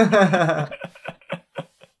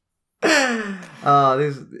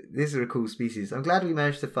 These are a cool species. I'm glad we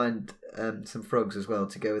managed to find some frogs as well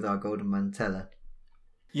to go with our golden mantella.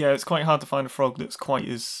 Yeah, it's quite hard to find a frog that's quite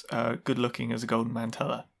as good looking as a golden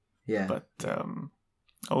mantella. Yeah. But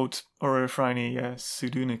Old Orophryne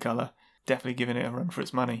Sudunicala. Definitely giving it a run for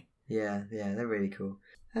its money. Yeah, they're really cool.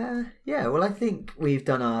 Yeah, well, I think we've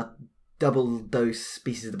done our double dose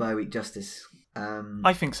Species of the Bioweek justice.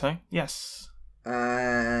 I think so, yes.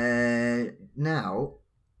 Now,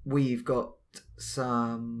 we've got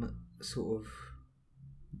some sort of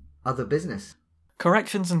other business.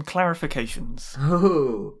 Corrections and clarifications.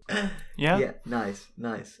 Oh! Yeah? Yeah, nice.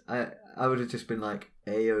 I would have just been like,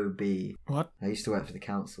 AOB. What? I used to work for the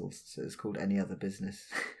council, so it's called Any Other Business.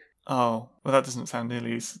 Oh, well, that doesn't sound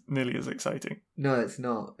nearly as exciting. No, it's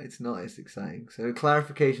not. It's not as exciting. So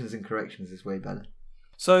clarifications and corrections is way better.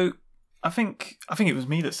 So, I think it was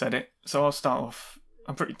me that said it. So I'll start off.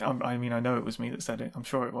 I know it was me that said it. I'm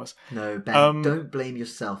sure it was. No, Ben, don't blame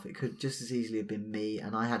yourself. It could just as easily have been me,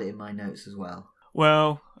 and I had it in my notes as well.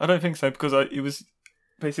 Well, I don't think so because it was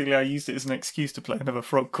basically I used it as an excuse to play another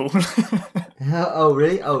frog call. Oh,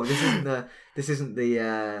 really? Oh, this isn't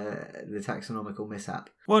the taxonomical mishap.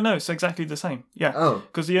 Well, no, it's exactly the same. Yeah. Oh.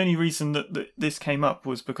 Because the only reason that this came up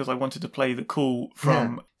was because I wanted to play the call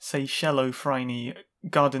from Seychellophryne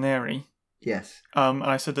gardneri. Yes. And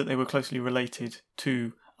I said that they were closely related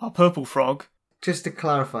to our purple frog. Just to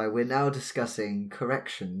clarify, we're now discussing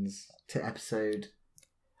corrections to episode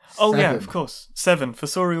 7. Oh, yeah, of course. 7,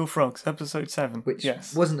 Fossorial Frogs, episode 7. Which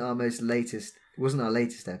wasn't our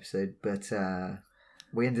latest episode, but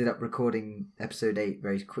we ended up recording episode 8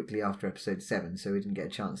 very quickly after episode 7, so we didn't get a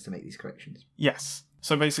chance to make these corrections. Yes.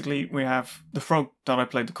 So basically, we have the frog that I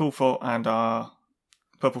played the call for and our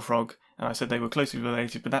purple frog, and I said they were closely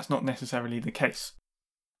related, but that's not necessarily the case.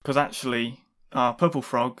 Because actually, our purple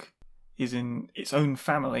frog is in its own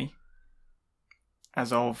family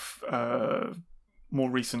as of more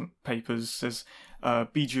recent papers. There's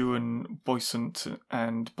Bijou and Boycent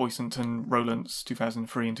and Rowlands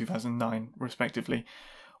 2003 and 2009 respectively,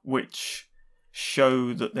 which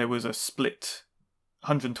show that there was a split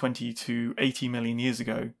 120 to 80 million years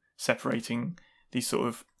ago separating these sort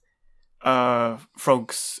of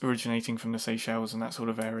frogs originating from the Seychelles and that sort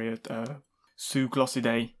of area,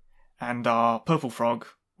 Zooglossidea, and our purple frog,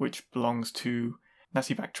 which belongs to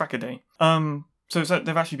Nacibactrachidae. So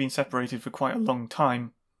they've actually been separated for quite a long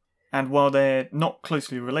time, and while they're not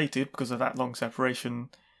closely related because of that long separation,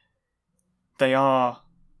 they are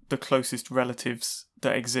the closest relatives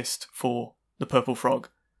that exist for the purple frog,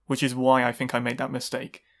 which is why I think I made that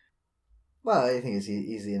mistake. Well, I think it's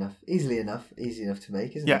easy enough to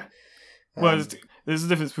make, isn't it? Yeah. Well, there's a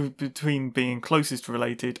difference between being closest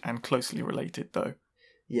related and closely related, though.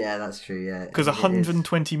 Yeah, that's true, yeah. Because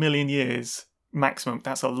 120 million years maximum,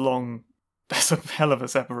 that's a hell of a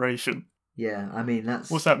separation. Yeah, I mean, that's...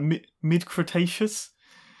 What's that, mid-Cretaceous?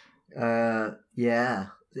 Yeah,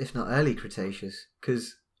 if not early Cretaceous.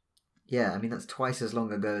 Because, yeah, I mean, that's twice as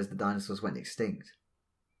long ago as the dinosaurs went extinct.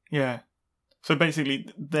 Yeah. So basically,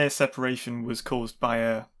 their separation was caused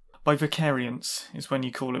by vicariance, is when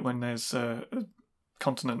you call it when there's a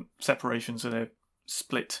continent separation, so they're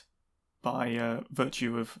split by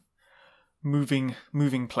virtue of moving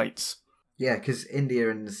plates. Yeah, because India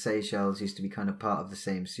and the Seychelles used to be kind of part of the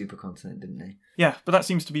same supercontinent, didn't they? Yeah, but that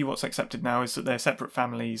seems to be what's accepted now, is that they're separate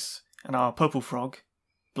families, and our purple frog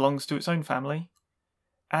belongs to its own family.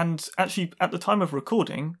 And actually, at the time of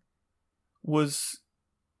recording, was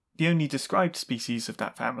the only described species of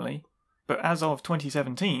that family. But as of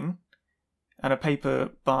 2017, and a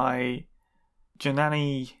paper by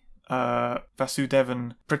Janani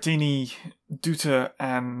Vasudevan, Pratini Dutta,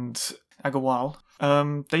 and Agarwal,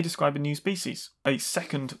 they describe a new species, a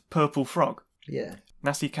second purple frog. Yeah.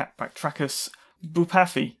 Nacibactrachus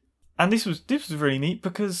bupathi. And this was really neat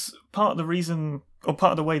because part of the reason, or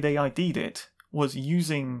part of the way they ID'd it, was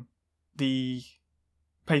using the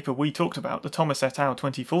paper we talked about, the Thomas et al.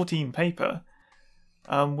 2014 paper,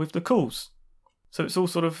 with the calls. So it's all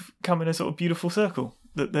sort of come in a sort of beautiful circle.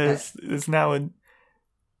 That there's now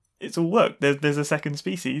it's all worked. There's a second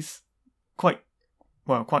species, quite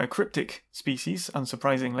a cryptic species,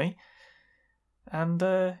 unsurprisingly. And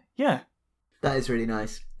yeah. That is really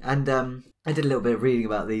nice. And I did a little bit of reading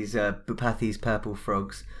about these Bupathi's purple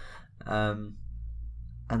frogs. And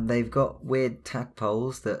they've got weird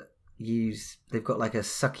tadpoles that they've got like a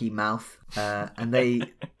sucky mouth. And they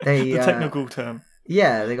the technical term.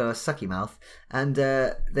 Yeah, they got a sucky mouth. And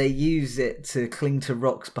they use it to cling to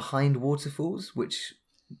rocks behind waterfalls, which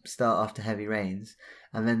start after heavy rains.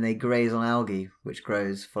 And then they graze on algae, which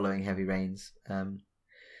grows following heavy rains.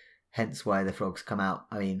 Hence why the frogs come out.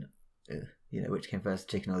 I mean, which came first,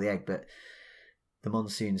 the chicken or the egg? But the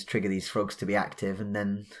monsoons trigger these frogs to be active, and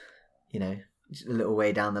then, a little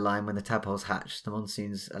way down the line when the tadpoles hatch, the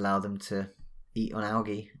monsoons allow them to eat on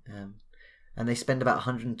algae. and they spend about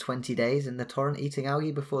 120 days in the torrent eating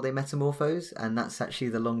algae before they metamorphose, and that's actually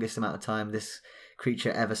the longest amount of time this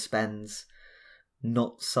creature ever spends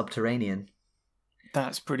not subterranean.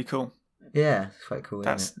 That's pretty cool. Yeah, it's quite cool,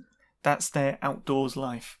 isn't it? That's their outdoors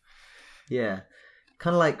life. Yeah.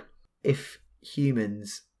 Kind of like if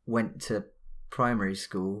humans went to primary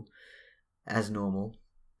school as normal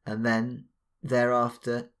and then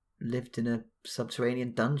thereafter lived in a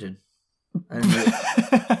subterranean dungeon.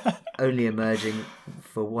 Only emerging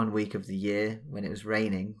for 1 week of the year when it was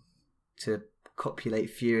raining to copulate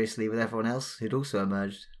furiously with everyone else who'd also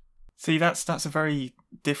emerged. See, that's a very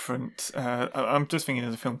different... I'm just thinking of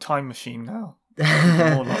the film Time Machine now.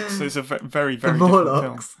 The Morlocks. It's a very, very different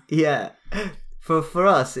film. Yeah. For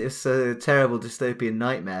us, it's a terrible dystopian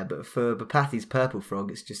nightmare, but for Bapathi's Purple Frog,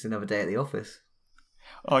 it's just another day at the office.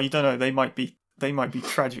 Oh, you don't know. They might be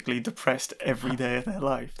tragically depressed every day of their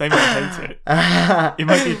life. They might hate it. It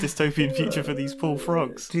might be a dystopian future for these poor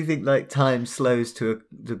frogs. Do you think like time slows to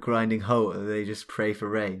the grinding halt and they just pray for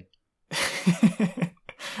rain?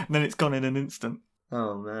 And then it's gone in an instant.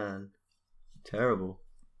 Oh man, terrible.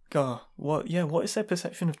 God, what is their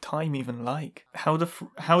perception of time even like? How do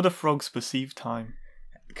frogs perceive time?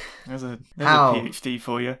 There's a PhD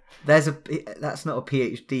for you. That's not a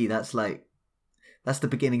PhD. That's the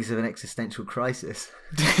beginnings of an existential crisis.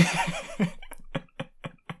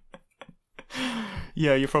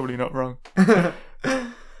 Yeah, you're probably not wrong.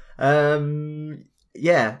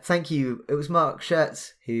 Yeah, thank you. It was Mark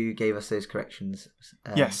Schertz who gave us those corrections.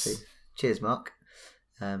 Yes. So cheers, Mark.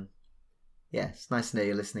 Yeah, it's nice to know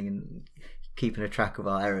you're listening and keeping a track of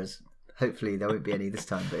our errors. Hopefully there won't be any this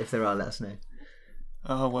time, but if there are, let us know.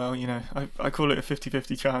 Oh, well, I call it a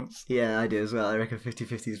 50-50 chance. Yeah, I do as well. I reckon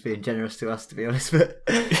 50-50 is being generous to us, to be honest. But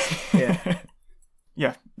yeah.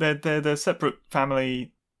 Yeah, they're a separate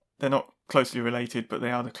family. They're not closely related, but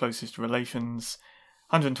they are the closest relations.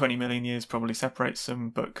 120 million years probably separates them,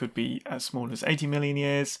 but could be as small as 80 million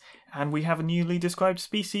years. And we have a newly described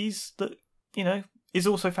species that, is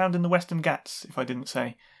also found in the Western Ghats, if I didn't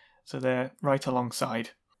say. So they're right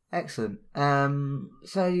alongside. Excellent.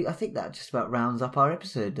 So I think that just about rounds up our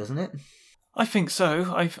episode, doesn't it? I think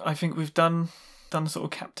so. I think we've done sort of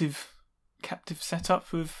captive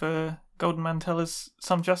setup with Golden Mantella's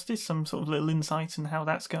some justice, some sort of little insight in how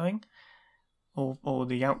that's going. Or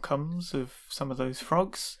the outcomes of some of those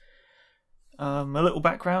frogs. A little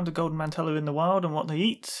background of Golden Mantella in the wild and what they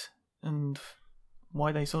eat, and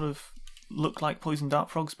why they sort of look like poison dart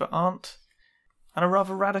frogs but aren't. And a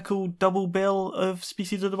rather radical double bill of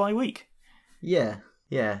species of the bye-week. Yeah.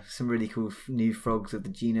 Some really cool new frogs of the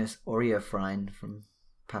genus Oreophrine from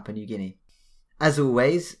Papua New Guinea. As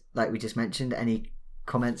always, like we just mentioned, any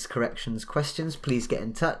comments, corrections, questions, please get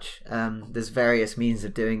in touch. There's various means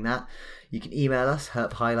of doing that. You can email us,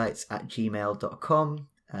 herphighlights@gmail.com.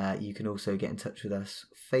 You can also get in touch with us,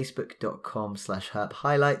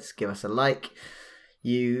 facebook.com/herphighlights. Give us a like.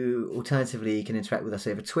 Alternatively, you can interact with us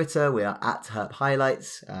over Twitter. We are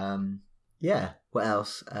 @herphighlights. What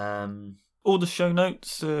else? All the show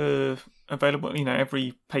notes are available.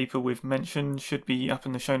 Every paper we've mentioned should be up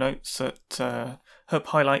in the show notes at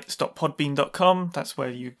herphighlights.podbean.com. That's where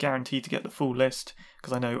you're guaranteed to get the full list,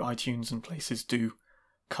 because I know iTunes and places do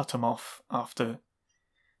cut them off after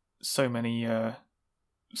so many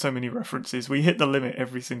references. We hit the limit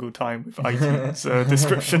every single time with iTunes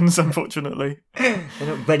descriptions, unfortunately. They're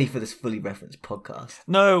not ready for this fully referenced podcast.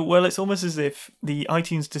 No, well, it's almost as if the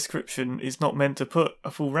iTunes description is not meant to put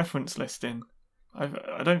a full reference list in.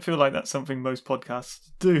 I don't feel like that's something most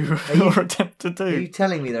podcasts do or attempt to do. Are you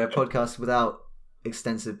telling me there are podcasts without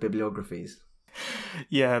extensive bibliographies?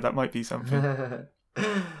 Yeah, that might be something.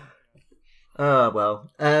 Oh,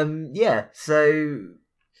 well. So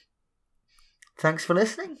thanks for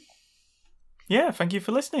listening. Yeah, thank you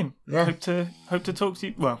for listening. Yeah. Hope to talk to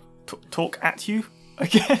you. Well, talk at you, I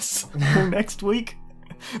guess. Next week,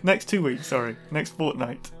 next 2 weeks. Sorry, next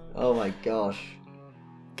fortnight. Oh my gosh.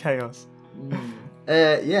 Chaos.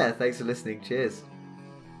 Thanks for listening. Cheers.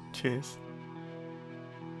 Cheers.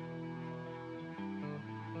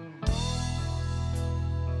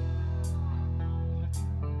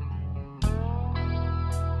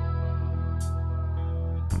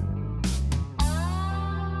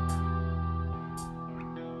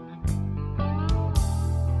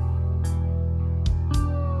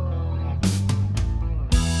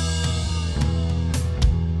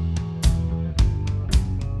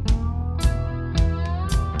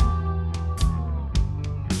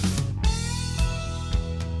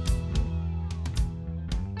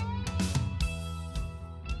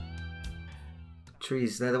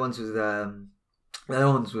 Trees, they're the ones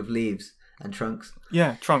with leaves. and trunks.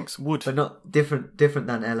 Yeah, trunks, wood. But not different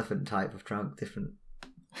than elephant type of trunk. Different.